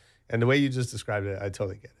this? And the way you just described it, I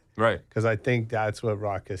totally get it. Right. Because I think that's what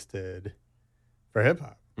Rawkus did for hip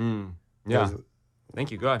hop. Yeah.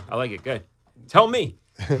 Thank you. Good. I like it. Good. Tell me.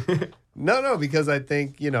 No, because I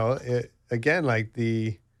think, again, like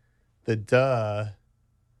the duh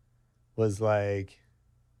was like,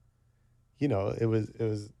 it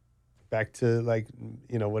was back to like,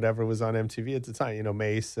 whatever was on MTV at the time,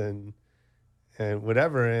 Mace and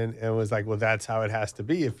whatever. And it was like, well, that's how it has to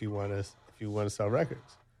be if you want you want to sell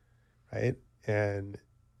records, right? And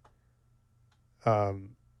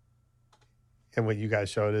what you guys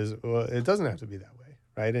showed is, well, it doesn't have to be that way,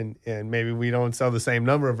 right? And maybe we don't sell the same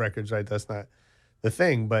number of records, right? That's not the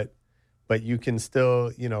thing, but you can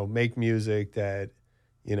still, make music that,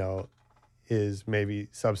 is maybe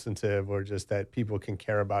substantive or just that people can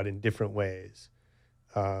care about in different ways.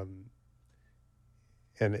 And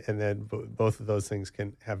then both of those things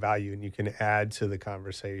can have value and you can add to the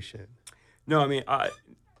conversation. No, I mean,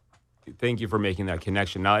 thank you for making that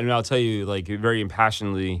connection. Now, and I'll tell you, like, very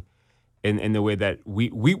impassionately in the way that we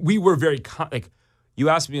were very, you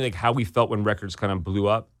asked me, like, how we felt when records kind of blew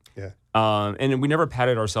up. Yeah. And we never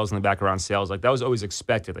patted ourselves on the back around sales. Like, that was always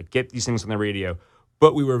expected. Like, get these things on the radio.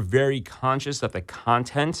 But we were very conscious that the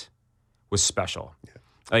content was special. Yeah.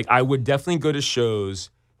 Like, I would definitely go to shows,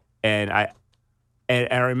 and I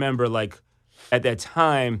remember, like, at that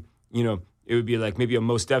time, it would be like maybe a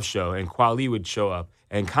Mos Def show, and Kweli would show up,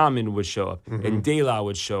 and Common would show up, and De La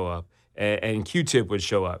would show up, and Q-Tip would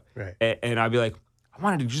show up. Right. And I'd be like, I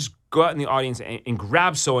wanted to just go out in the audience and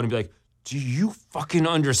grab someone and be like, do you fucking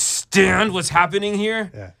understand what's happening here?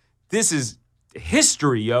 Yeah. This is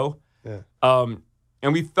history, yo. Yeah.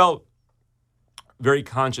 And we felt very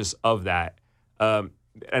conscious of that. And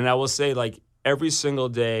I will say, like, every single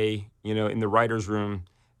day, in the writer's room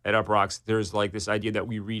at Up Rocks, there's, like, this idea that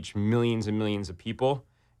we reach millions and millions of people,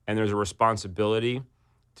 and there's a responsibility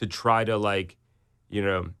to try to, like,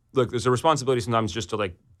 look, there's a responsibility sometimes just to,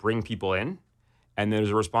 like, bring people in, and there's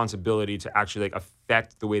a responsibility to actually, like,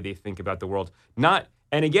 affect the way they think about the world.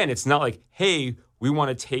 And again, it's not like, hey, we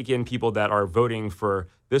want to take in people that are voting for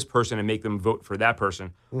this person and make them vote for that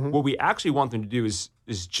person. Mm-hmm. What we actually want them to do is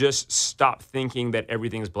just stop thinking that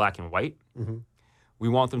everything is black and white. Mm-hmm. We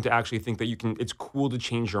want them to actually think that it's cool to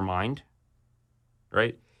change your mind,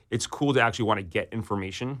 right? It's cool to actually want to get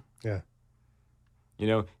information. Yeah.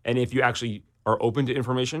 And if you actually are open to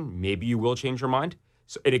information, maybe you will change your mind.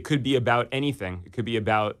 So it could be about anything. It could be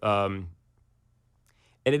about, and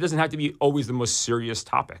it doesn't have to be always the most serious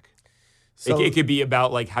topic. So, it could be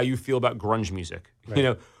about, like, how you feel about grunge music,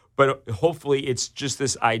 right. But hopefully it's just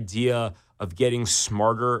this idea of getting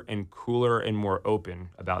smarter and cooler and more open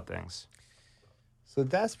about things. So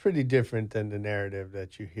that's pretty different than the narrative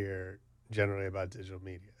that you hear generally about digital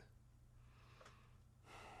media.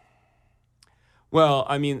 Well,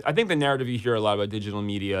 I mean, I think the narrative you hear a lot about digital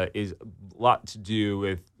media is a lot to do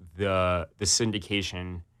with the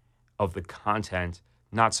syndication of the content,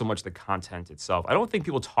 not so much the content itself. I don't think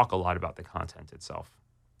people talk a lot about the content itself.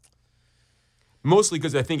 Mostly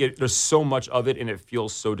because I think there's so much of it and it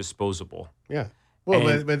feels so disposable. Yeah.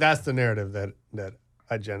 Well, but that's the narrative that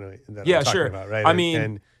I generally I'm talking about, right? I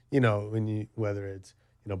mean, and whether it's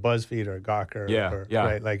BuzzFeed or Gawker,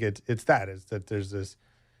 right? Like it's that there's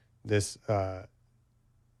this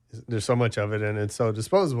there's so much of it and it's so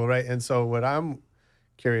disposable, right? And so what I'm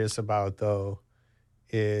curious about though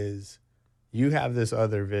is you have this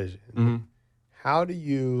other vision. Mm-hmm. How do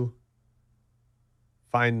you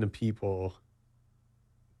find the people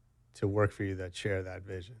to work for you that share that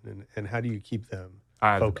vision, and how do you keep them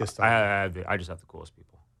focused on it? I just have the coolest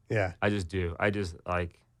people. Yeah, I just do. I just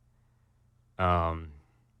like.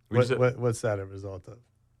 What's that a result of?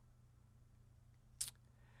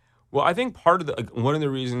 Well, I think one of the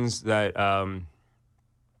reasons that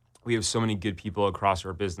we have so many good people across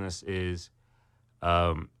our business is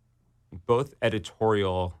both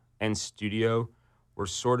editorial and studio were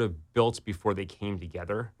sort of built before they came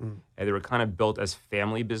together, and they were kind of built as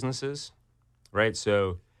family businesses, right?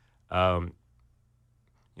 So,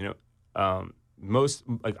 most,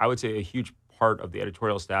 like, I would say a huge part of the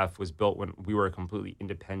editorial staff was built when we were a completely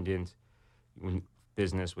independent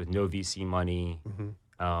business with no VC money,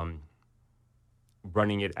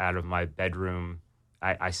 running it out of my bedroom.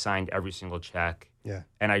 I signed every single check. Yeah.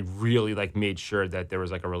 And I really, like, made sure that there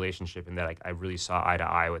was, like, a relationship and that, like, I really saw eye to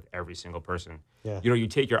eye with every single person. Yeah. You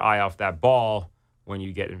take your eye off that ball when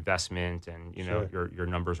you get investment and, Sure. your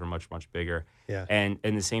numbers are much, much bigger. Yeah. And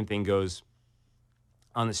the same thing goes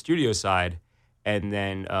on the studio side. And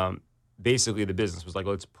then basically the business was like,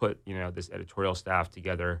 let's put, this editorial staff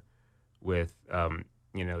together with,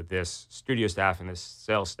 this studio staff and this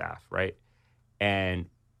sales staff, right? And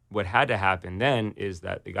what had to happen then is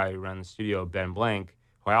that the guy who ran the studio, Ben Blank,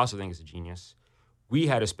 who I also think is a genius, we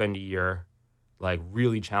had to spend a year, like,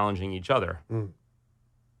 really challenging each other.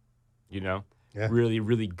 Really,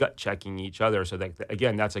 really gut checking each other. So that,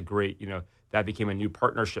 again, that's a great, that became a new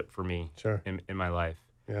partnership for me. Sure. in my life.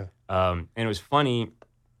 Yeah. And it was funny.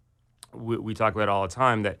 We talk about it all the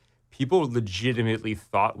time that people legitimately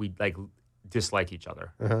thought we'd, like, dislike each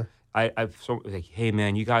other. Uh-huh. I've sort of like, hey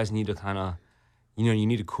man, you guys need to kind of, you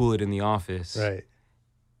need to cool it in the office. Right.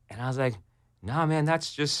 And I was like, nah, man,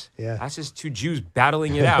 that's just Yeah. that's just two Jews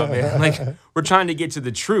battling it out, man. Like we're trying to get to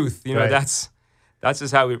the truth. Right. That's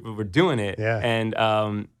just how we're doing it. Yeah.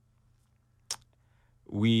 And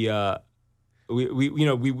we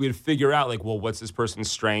would figure out like, well, what's this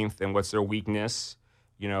person's strength and what's their weakness?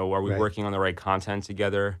 Are we Right. working on the right content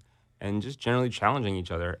together, and just generally challenging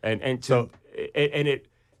each other. And it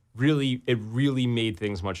really made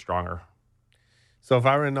things much stronger. So if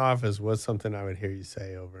I were in the office, what's something I would hear you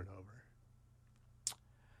say over and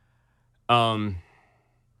over?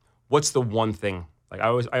 What's the one thing? Like I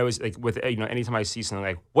always like with anytime I see something,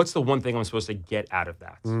 like what's the one thing I'm supposed to get out of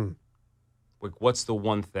that? Like what's the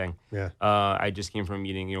one thing? Yeah. I just came from a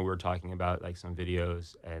meeting. We were talking about like some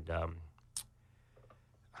videos, and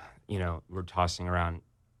we're tossing around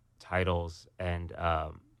titles, and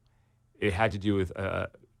it had to do with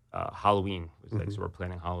Halloween. It was like, so we're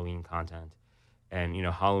planning Halloween content, and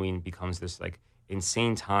Halloween becomes this like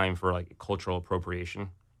insane time for like cultural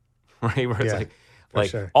appropriation, right? Where it's like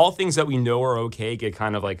sure. all things that we know are okay get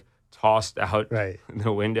kind of like tossed out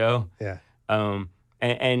the window. Yeah.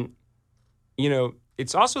 And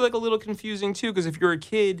it's also like a little confusing too, because if you're a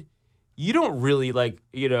kid, you don't really like,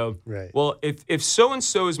 Right. well, if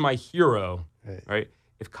so-and-so is my hero, right?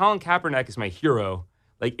 If Colin Kaepernick is my hero,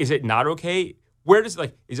 like, is it not okay?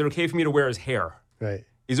 Is it okay for me to wear his hair? Right.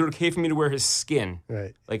 Is it okay for me to wear his skin?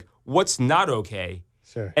 Right. Like, what's not okay?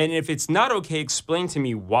 Sure. And if it's not okay, explain to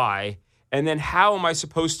me why. And then how am I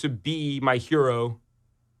supposed to be my hero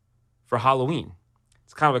for Halloween?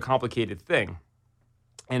 It's kind of a complicated thing.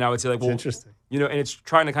 And I would say, like, It's interesting. and it's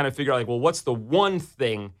trying to kind of figure out, like, well, what's the one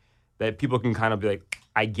thing that people can kind of be like,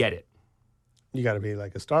 I get it. You got to be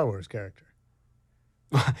like a Star Wars character.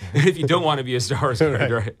 If you don't want to be a Star Wars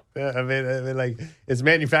character, right? Yeah, I mean, like it's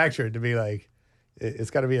manufactured to be like,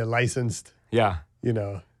 it's got to be a licensed, Yeah.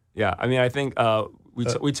 Yeah. I mean, I think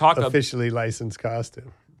we talk about officially licensed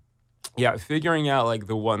costume. Yeah, figuring out like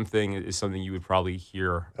the one thing is something you would probably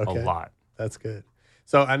hear a lot. That's good.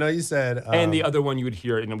 So I know you said, and the other one you would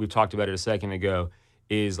hear, and we've talked about it a second ago,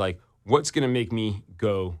 is like, what's going to make me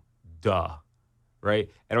go, duh, right?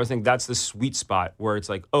 And I always think that's the sweet spot where it's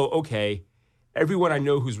like, oh, okay, everyone I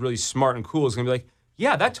know who's really smart and cool is going to be like,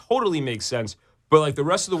 yeah, that totally makes sense. But like the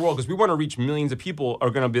rest of the world, because we want to reach millions of people, are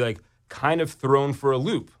going to be like kind of thrown for a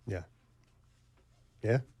loop. Yeah.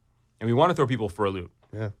 Yeah. And we want to throw people for a loop.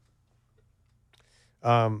 Yeah.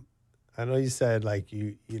 I know you said like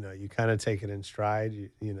you kind of take it in stride,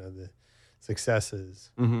 the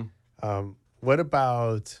successes. Mm-hmm. What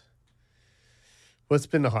about what's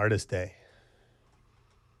been the hardest day?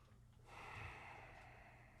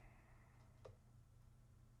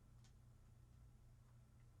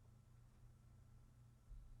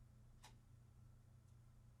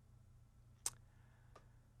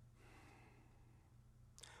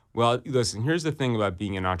 Well, listen, here's the thing about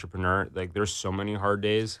being an entrepreneur. Like, there's so many hard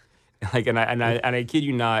days. Like, and I kid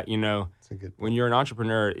you not, when you're an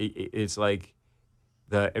entrepreneur, it's like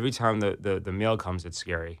every time the mail comes, it's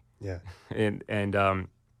scary. Yeah.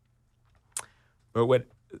 But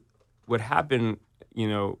what happened,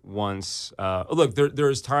 once, look,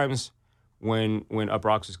 there's times when Up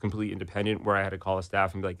Rocks was completely independent where I had to call the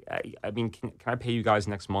staff and be like, I mean, can I pay you guys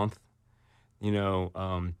next month?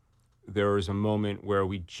 There was a moment where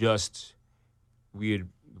we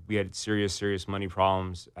had serious money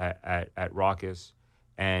problems at Raucous,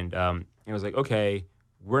 and it was like, okay,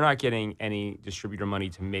 we're not getting any distributor money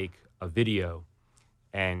to make a video,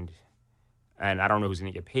 and I don't know who's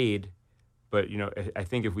going to get paid, but I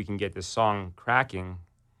think if we can get this song cracking,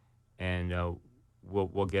 and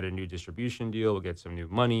we'll get a new distribution deal, we'll get some new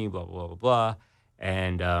money, blah blah blah blah,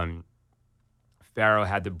 and Pharaoh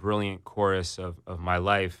had the brilliant chorus of My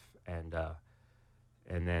Life. And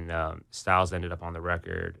then Styles ended up on the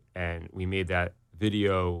record, and we made that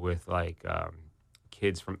video with like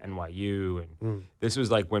kids from NYU, and this was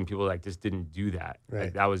like when people like just didn't do that. Right.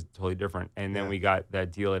 Like, that was totally different. And then we got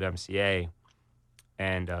that deal at MCA,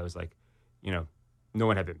 and it was like, no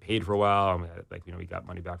one had been paid for a while. And we got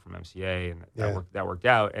money back from MCA, and that worked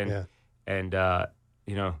out. And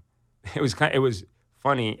it was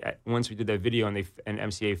funny once we did that video and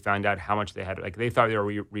MCA found out how much they had. Like, they thought they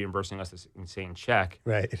were reimbursing us this insane check,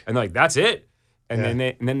 right? And they're like, that's it. And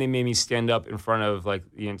then they made me stand up in front of like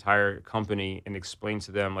the entire company and explain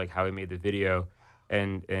to them like how we made the video,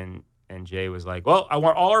 and Jay was like, well, I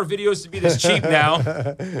want all our videos to be this cheap now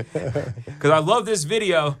because I love this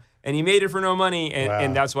video. And he made it for no money,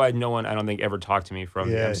 and that's why no one, I don't think, ever talked to me from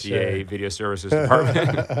the MCA Video Services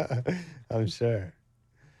Department. I'm sure.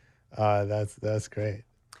 That's great.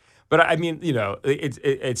 But I mean, you know,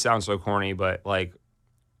 it sounds so corny, but like,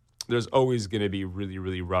 there's always going to be really,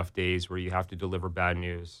 really rough days where you have to deliver bad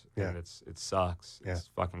news, and it sucks. It's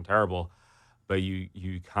fucking terrible. But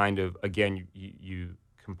you kind of, again, you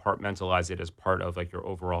compartmentalize it as part of like your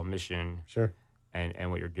overall mission, and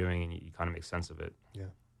what you're doing, and you kind of make sense of it. Yeah.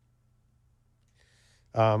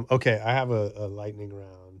 Okay, I have a lightning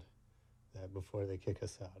round that before they kick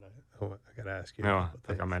us out, I got to ask you. No,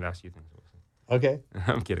 I might ask you things. Okay.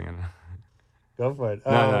 I'm kidding. Go for it.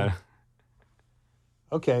 No.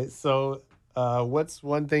 Okay, so what's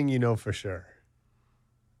one thing you know for sure?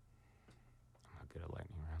 I'm not good at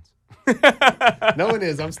lightning rounds. No one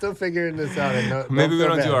is. I'm still figuring this out. Maybe we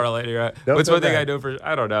don't do our lightning round. What's one thing I know for?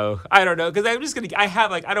 I don't know. Because I'm just gonna. I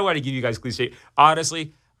don't want to give you guys cliche.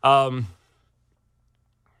 Honestly,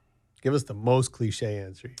 give us the most cliche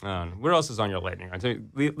answer. What else is on your lightning round?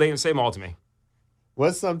 Say them all to me.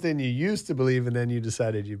 What's something you used to believe and then you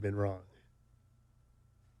decided you've been wrong?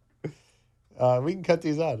 We can cut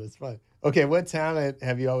these out. It's fine. Okay, what talent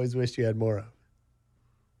have you always wished you had more of?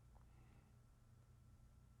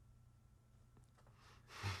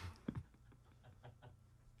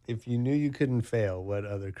 If you knew you couldn't fail, what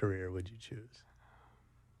other career would you choose?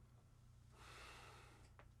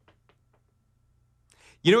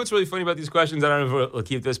 You know what's really funny about these questions? I don't know if we'll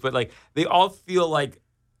keep this, but like they all feel like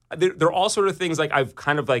they're all sort of things like I've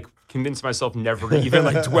kind of like convinced myself never to even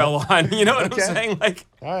like dwell on. You know what I'm saying? Like,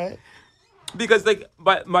 all right. Because like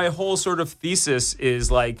my whole sort of thesis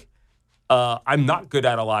is like I'm not good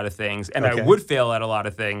at a lot of things, and I would fail at a lot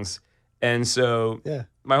of things, and so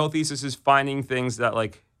my whole thesis is finding things that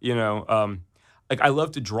like like I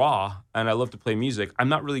love to draw and I love to play music. I'm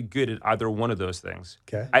not really good at either one of those things.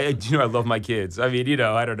 Okay, I love my kids. I mean,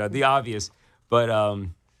 I don't know, the obvious, but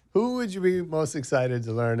who would you be most excited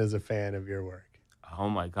to learn as a fan of your work? Oh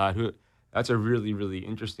my God, that's a really really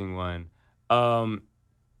interesting one.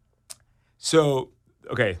 So,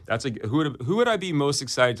 okay, that's who would I be most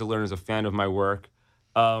excited to learn as a fan of my work?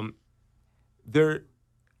 When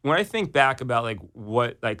I think back about like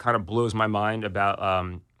what like kind of blows my mind about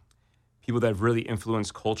people that have really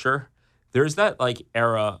influenced culture, there's that like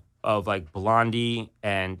era of like Blondie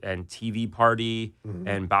and TV Party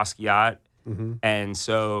and Basquiat, and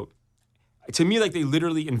so to me like they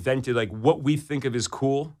literally invented like what we think of as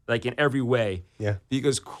cool like in every way. Yeah,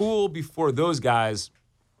 because cool before those guys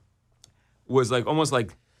was like almost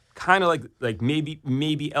like kind of like maybe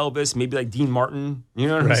Elvis, maybe like Dean Martin, you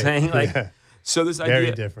know what I'm saying? Like, so this idea,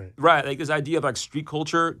 very different, right? Like this idea of like street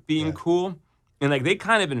culture being cool, and like they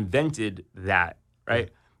kind of invented that, right?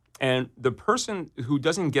 And the person who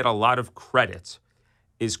doesn't get a lot of credit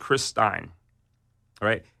is Chris Stein,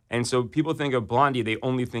 right? And so people think of Blondie, they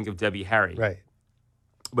only think of Debbie Harry, right?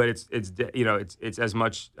 But it's as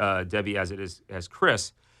much Debbie as it is as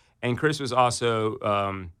Chris, and Chris was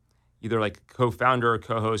also either like co-founder or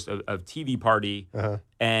co-host of TV Party,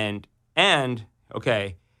 and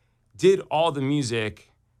did all the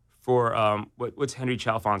music for what's Henry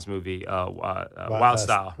Chalfant's movie, Wild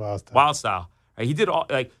Style. Wild Style. Right? He did all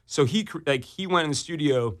so he went in the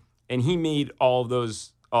studio and he made all of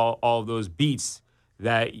those beats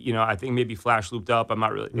that I think maybe Flash looped up. I'm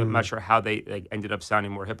not sure how they like ended up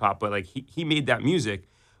sounding more hip hop, but like he made that music,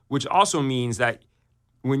 which also means that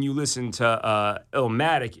when you listen to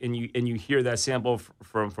Illmatic and you hear that sample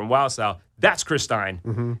from Wild Style, that's Chris Stein.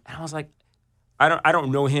 And I was like, I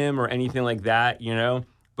don't know him or anything like that,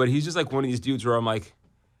 but he's just like one of these dudes where I'm like,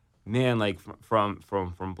 man, like from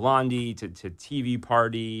Blondie to TV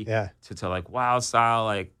Party to like Wild Style,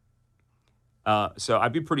 like so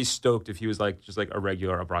I'd be pretty stoked if he was like just like a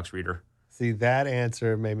regular Uproxx reader. See, that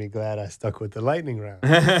answer made me glad I stuck with the lightning round.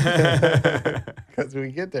 Because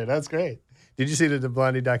we get there. That's great. Did you see the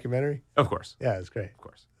Blondie documentary? Of course. Yeah, it's great. Of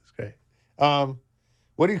course. It's great.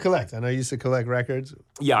 What do you collect? I know you used to collect records.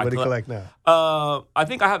 Yeah. What do you collect now? I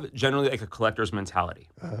think I have generally like a collector's mentality.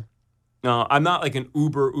 No, I'm not like an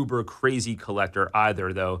uber crazy collector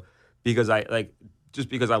either, though, because I like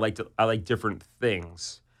different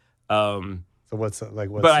things. So what's like?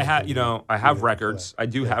 But I have records.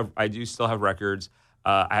 Collect? I do still have records.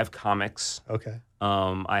 I have comics. Okay.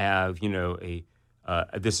 I have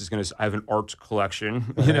I have an art collection,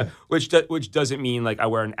 which doesn't mean like I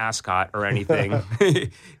wear an ascot or anything.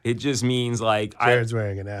 It just means like Jared's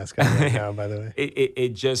wearing an ascot right now, by the way.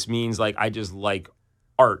 It just means like I just like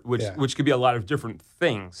art, which could be a lot of different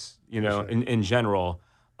things, in general.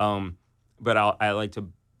 But I like to,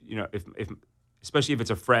 if especially if it's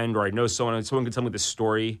a friend or I know someone can tell me the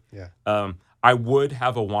story. Yeah. I would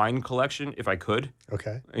have a wine collection if I could.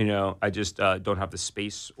 Okay. I just don't have the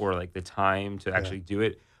space or like the time to actually do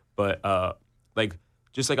it. But like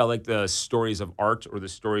just like I like the stories of art or the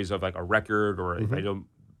stories of like a record, or if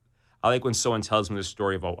I like when someone tells me the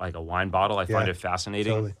story of like a wine bottle. I find it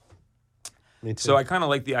fascinating. Totally. Me too. So I kind of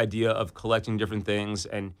like the idea of collecting different things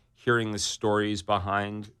and hearing the stories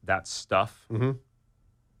behind that stuff. Mm-hmm.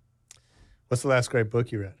 What's the last great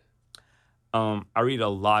book you read? I read a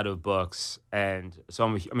lot of books, and so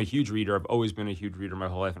I'm a huge reader. I've always been a huge reader my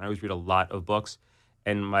whole life, and I always read a lot of books.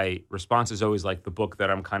 And my response is always like the book that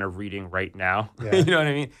I'm kind of reading right now. Yeah. You know what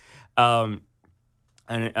I mean?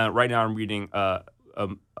 And right now I'm reading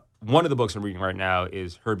one of the books I'm reading right now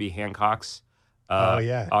is Herbie Hancock's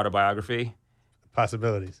autobiography.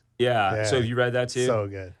 Possibilities. Yeah. So have you read that too? So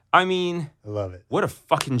good. I mean, I love it. what a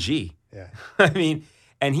fucking G. Yeah. I mean,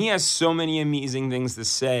 and he has so many amazing things to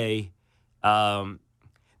say that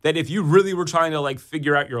if you really were trying to like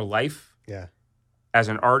figure out your life as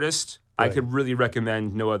an artist, I could really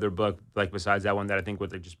recommend no other book like besides that one that I think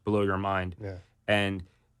would like, just blow your mind. Yeah. And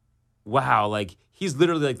wow, like he's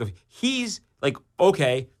literally like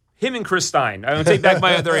okay, him and Chris Stein. I don't take back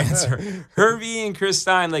my other answer. Herbie and Chris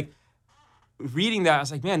Stein, like reading that, I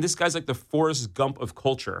was like, man, this guy's like the Forrest Gump of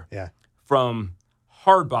culture. Yeah. From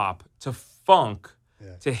hard bop to funk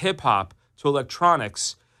to hip hop to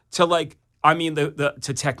electronics to like, I mean,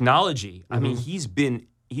 to technology. I mean, he's in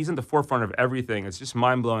the forefront of everything. It's just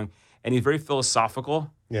mind blowing. And he's very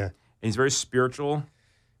philosophical. Yeah. And he's very spiritual.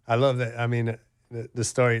 I love that. I mean, the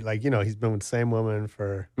story, like, you know, he's been with the same woman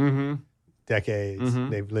for decades.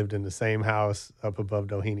 They've lived in the same house up above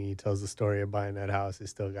Doheny. He tells the story of buying that house. He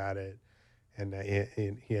still got it. And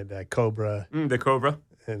he had that Cobra. The Cobra.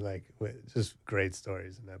 And, like, just great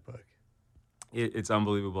stories in that book. It's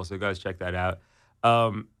unbelievable. So, guys, check that out.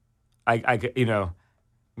 You know,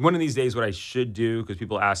 one of these days, what I should do, because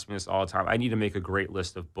people ask me this all the time, I need to make a great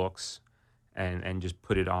list of books and just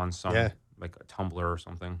put it on some, like a Tumblr or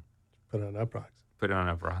something. Put it on Uprocks. Put it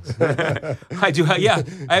on Uprocks. I do. Yeah,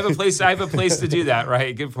 I have a place to do that.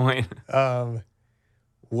 Right. Good point.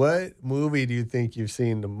 What movie do you think you've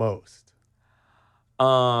seen the most?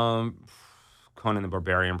 Conan the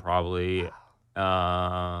Barbarian, probably.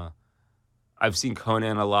 I've seen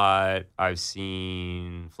Conan a lot. I've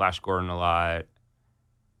seen Flash Gordon a lot.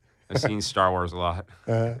 I've seen Star Wars a lot.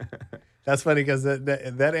 That's funny because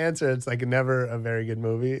that answer, it's like never a very good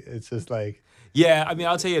movie. It's just like... Yeah, I mean,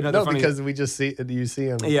 I'll tell you another funny... No, because we just see... You see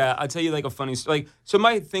him. Yeah, I'll tell you like a funny... Like, so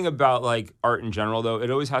my thing about like art in general, though, it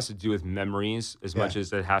always has to do with memories as much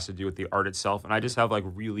as it has to do with the art itself. And I just have like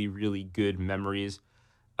really, really good memories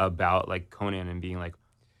about like Conan and being like...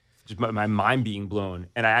 Just my mind being blown.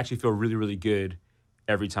 And I actually feel really, really good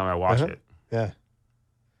every time I watch it. Yeah.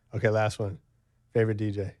 Okay, last one. Favorite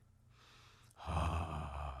DJ?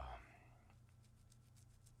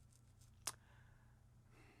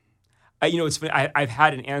 You know, it's funny. I've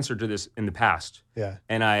had an answer to this in the past. Yeah.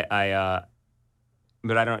 And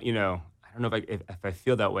but I don't, you know, I don't know if I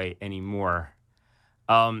feel that way anymore.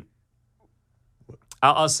 I'll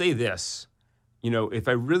say this. You know, if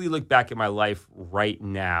I really look back at my life right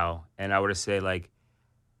now, and I were to say, like,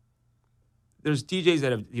 there's DJs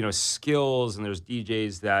that have, you know, skills, and there's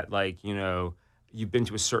DJs that, like, you know, you've been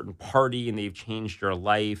to a certain party and they've changed your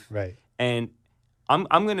life. Right. And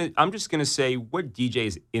I'm just gonna say what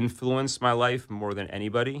DJs influenced my life more than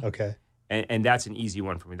anybody. Okay. And that's an easy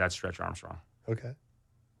one for me. That's Stretch Armstrong. Okay.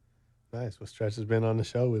 Nice. Well, Stretch has been on the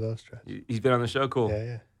show. We love Stretch. He's been on the show. Cool.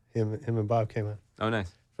 Yeah. Him and Bob came on. Oh, nice.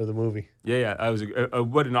 For the movie. Yeah. I was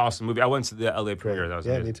what an awesome movie. I went to the LA premiere. That was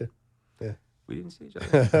amazing. Me too. Yeah. We didn't see each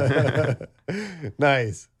other.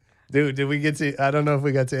 Nice. Dude, did we get to... I don't know if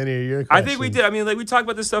we got to any of your questions. I think we did. I mean, like, we talked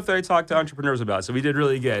about the stuff that I talked to entrepreneurs about, so we did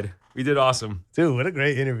really good. We did awesome. Dude, what a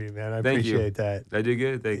great interview, man. I appreciate that. I did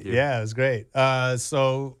good? Thank you. Yeah, it was great.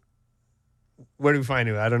 So, where do we find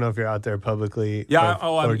you? I don't know if you're out there publicly. Yeah,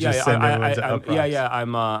 I'm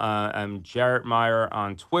Jarrett Meyer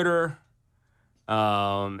on Twitter.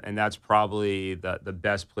 And that's probably the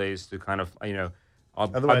best place to kind of, you know...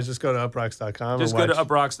 Otherwise, just go to uprocks.com. Just go to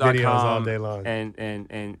uprocks.com. Videos all day long.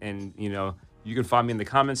 And you know, you can find me in the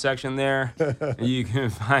comment section there. You can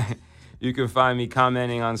find me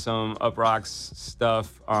commenting on some Uprocks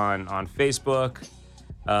stuff on Facebook.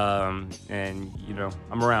 And you know,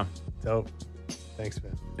 I'm around. Dope. Thanks,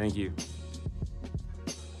 man. Thank you.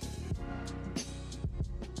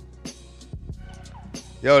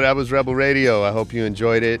 Yo, that was Rebel Radio. I hope you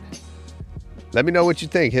enjoyed it. Let me know what you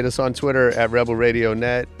think. Hit us on Twitter at Rebel Radio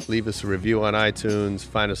Net. Leave us a review on iTunes.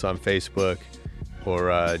 Find us on Facebook.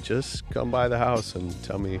 Or just come by the house and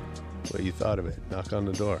tell me what you thought of it. Knock on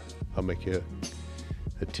the door. I'll make you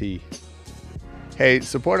a tea. Hey,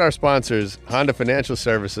 support our sponsors, Honda Financial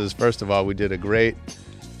Services. First of all, we did a great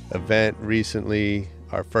event recently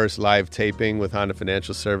our first live taping with Honda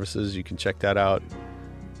Financial Services. You can check that out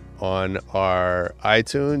on our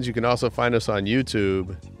iTunes. You can also find us on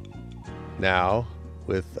YouTube now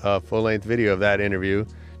with a full-length video of that interview.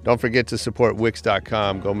 Don't forget to support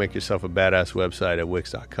Wix.com. Go make yourself a badass website at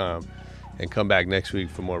Wix.com. And come back next week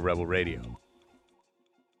for more Rebel Radio.